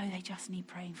 Actually, no, they just need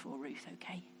praying for, Ruth,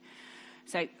 okay?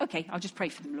 So, okay, I'll just pray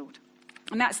for them, Lord.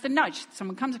 And that's the nudge.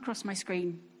 Someone comes across my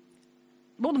screen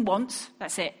more than once.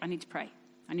 That's it. I need to pray.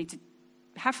 I need to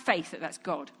have faith that that's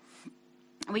God.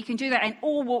 And we can do that in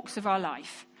all walks of our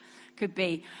life. Could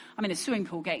be, I'm in a swimming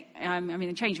pool, I'm in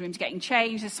the changing rooms getting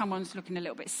changed, and someone's looking a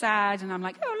little bit sad, and I'm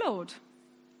like, oh, Lord.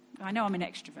 I know I'm an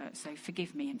extrovert, so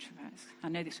forgive me, introverts. I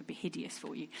know this would be hideous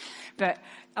for you. But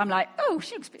I'm like, oh,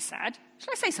 she looks a bit sad.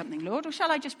 Shall I say something, Lord, or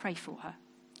shall I just pray for her?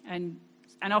 And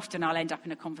often I'll end up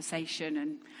in a conversation,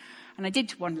 and I did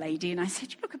to one lady, and I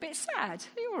said, you look a bit sad.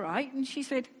 Are you all right? And she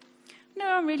said, no,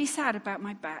 I'm really sad about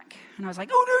my back. And I was like,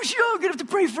 oh, no, I'm going to have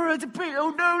to pray for her to pray. Oh,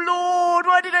 no, Lord,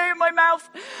 why did I hit my mouth?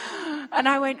 And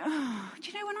I went, oh, do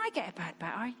you know when I get a bad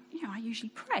back, I usually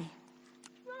pray.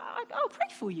 I'll pray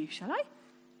for you, shall I?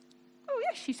 Oh,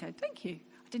 yes, she said, thank you.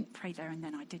 I didn't pray there, and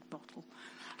then I did bottle.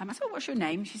 I said, what's your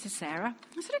name? She said, Sarah.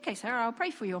 I said, okay, Sarah, I'll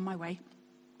pray for you on my way.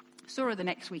 Saw her the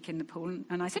next week in the pool,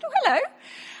 and I said, oh, hello.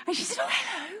 And she said, oh,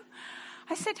 hello.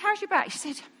 I said, how's your back? She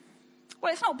said,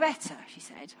 well, it's not better, she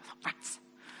said. I thought, rats.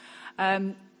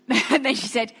 And then she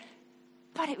said,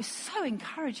 but it was so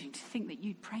encouraging to think that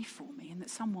you'd pray for me and that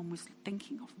someone was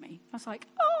thinking of me. I was like,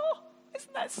 oh,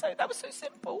 isn't that so? That was so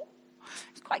simple.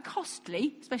 It's quite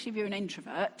costly, especially if you're an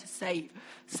introvert, to say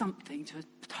something to a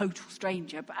total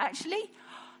stranger. But actually, it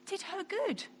did her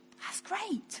good. That's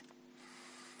great.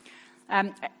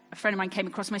 A friend of mine came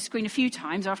across my screen a few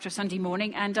times after a Sunday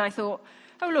morning, and I thought,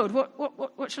 oh, Lord,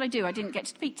 what shall I do? I didn't get to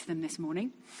speak to them this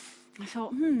morning. I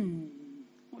thought,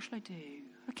 what shall I do?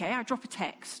 Okay, I'll drop a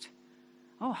text.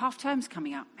 Oh, half-term's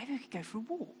coming up. Maybe we could go for a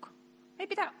walk.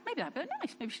 Maybe that'd be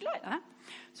nice. Maybe she'd like that.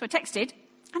 So I texted,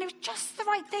 and it was just the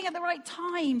right thing at the right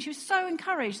time. She was so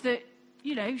encouraged that,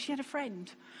 she had a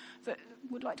friend that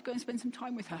would like to go and spend some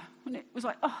time with her. And it was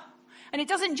like, oh. And it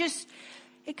doesn't just,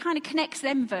 it kind of connects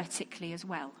them vertically as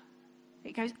well.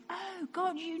 It goes, oh,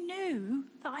 God, you knew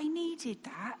that I needed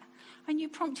that, and you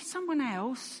prompted someone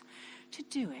else to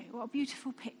do it. What a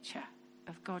beautiful picture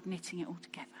of God knitting it all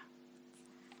together.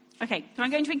 Okay, so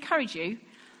I'm going to encourage you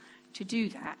to do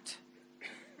that.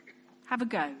 Have a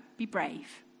go. Be brave.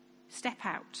 Step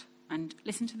out and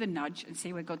listen to the nudge and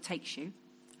see where God takes you.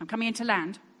 I'm coming into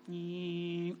land.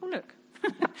 Oh, look.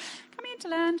 Coming into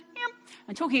land. Yeah.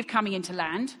 And talking of coming into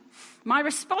land, my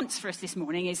response for us this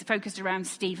morning is focused around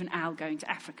Steve and Al going to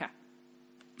Africa.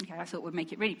 Okay, I thought we'd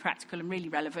make it really practical and really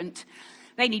relevant.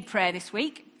 They need prayer this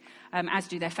week, as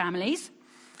do their families.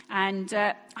 And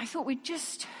I thought we'd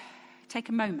just take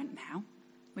a moment now.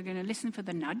 We're going to listen for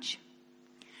the nudge.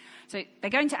 So they're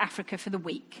going to Africa for the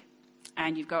week.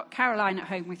 And you've got Caroline at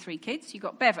home with 3 kids. You've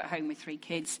got Bev at home with 3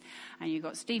 kids. And you've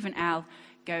got Steve and Al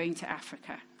going to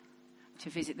Africa to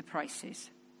visit the Prices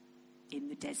in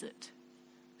the desert.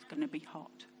 It's going to be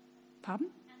hot. Pardon?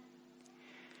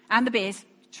 And the Beers.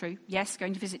 True. Yes,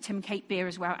 going to visit Tim and Kate Beer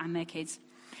as well and their kids.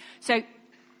 So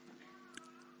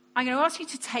I'm going to ask you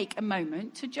to take a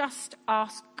moment to just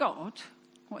ask God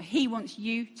what he wants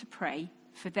you to pray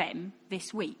for them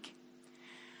this week.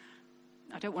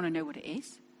 I don't want to know what it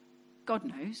is. God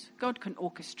knows. God can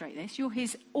orchestrate this. You're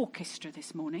his orchestra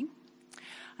this morning.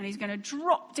 And he's going to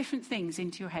drop different things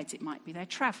into your heads. It might be their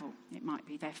travel. It might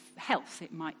be their health.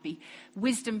 It might be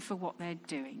wisdom for what they're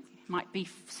doing. It might be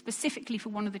specifically for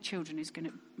one of the children who's going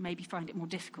to maybe find it more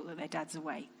difficult that their dad's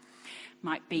away. It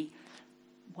might be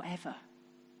whatever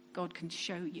God can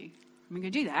show you. I'm going to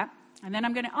do that. And then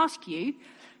I'm going to ask you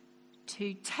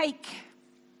to take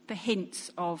the hints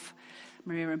of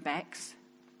Maria and Bex.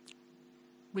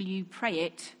 Will you pray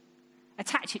it?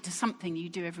 Attach it to something you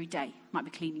do every day. It might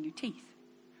be cleaning your teeth.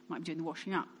 It might be doing the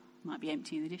washing up. It might be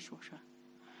emptying the dishwasher.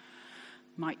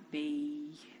 It might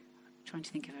be trying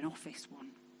to think of an office one.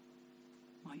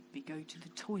 It might be go to the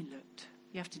toilet.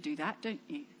 You have to do that, don't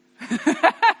you?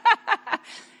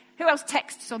 Who else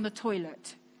texts on the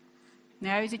toilet?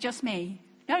 No, is it just me?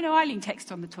 No, Eileen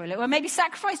texts on the toilet. Well, maybe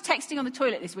sacrifice texting on the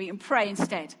toilet this week and pray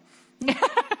instead.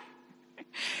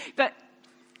 But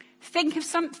think of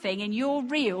something in your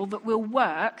reel that will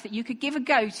work, that you could give a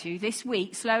go to this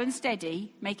week, slow and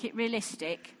steady, make it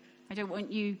realistic. I don't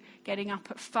want you getting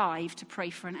up at 5 to pray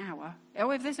for an hour.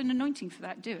 Oh, if there's an anointing for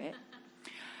that, do it.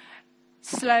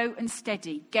 Slow and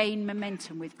steady, gain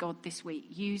momentum with God this week.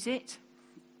 Use it.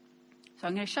 So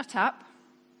I'm going to shut up,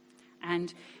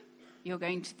 and you're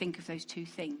going to think of those two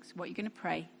things. What you're going to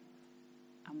pray,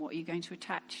 and what you're going to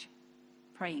attach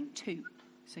praying to,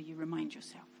 so you remind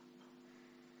yourself.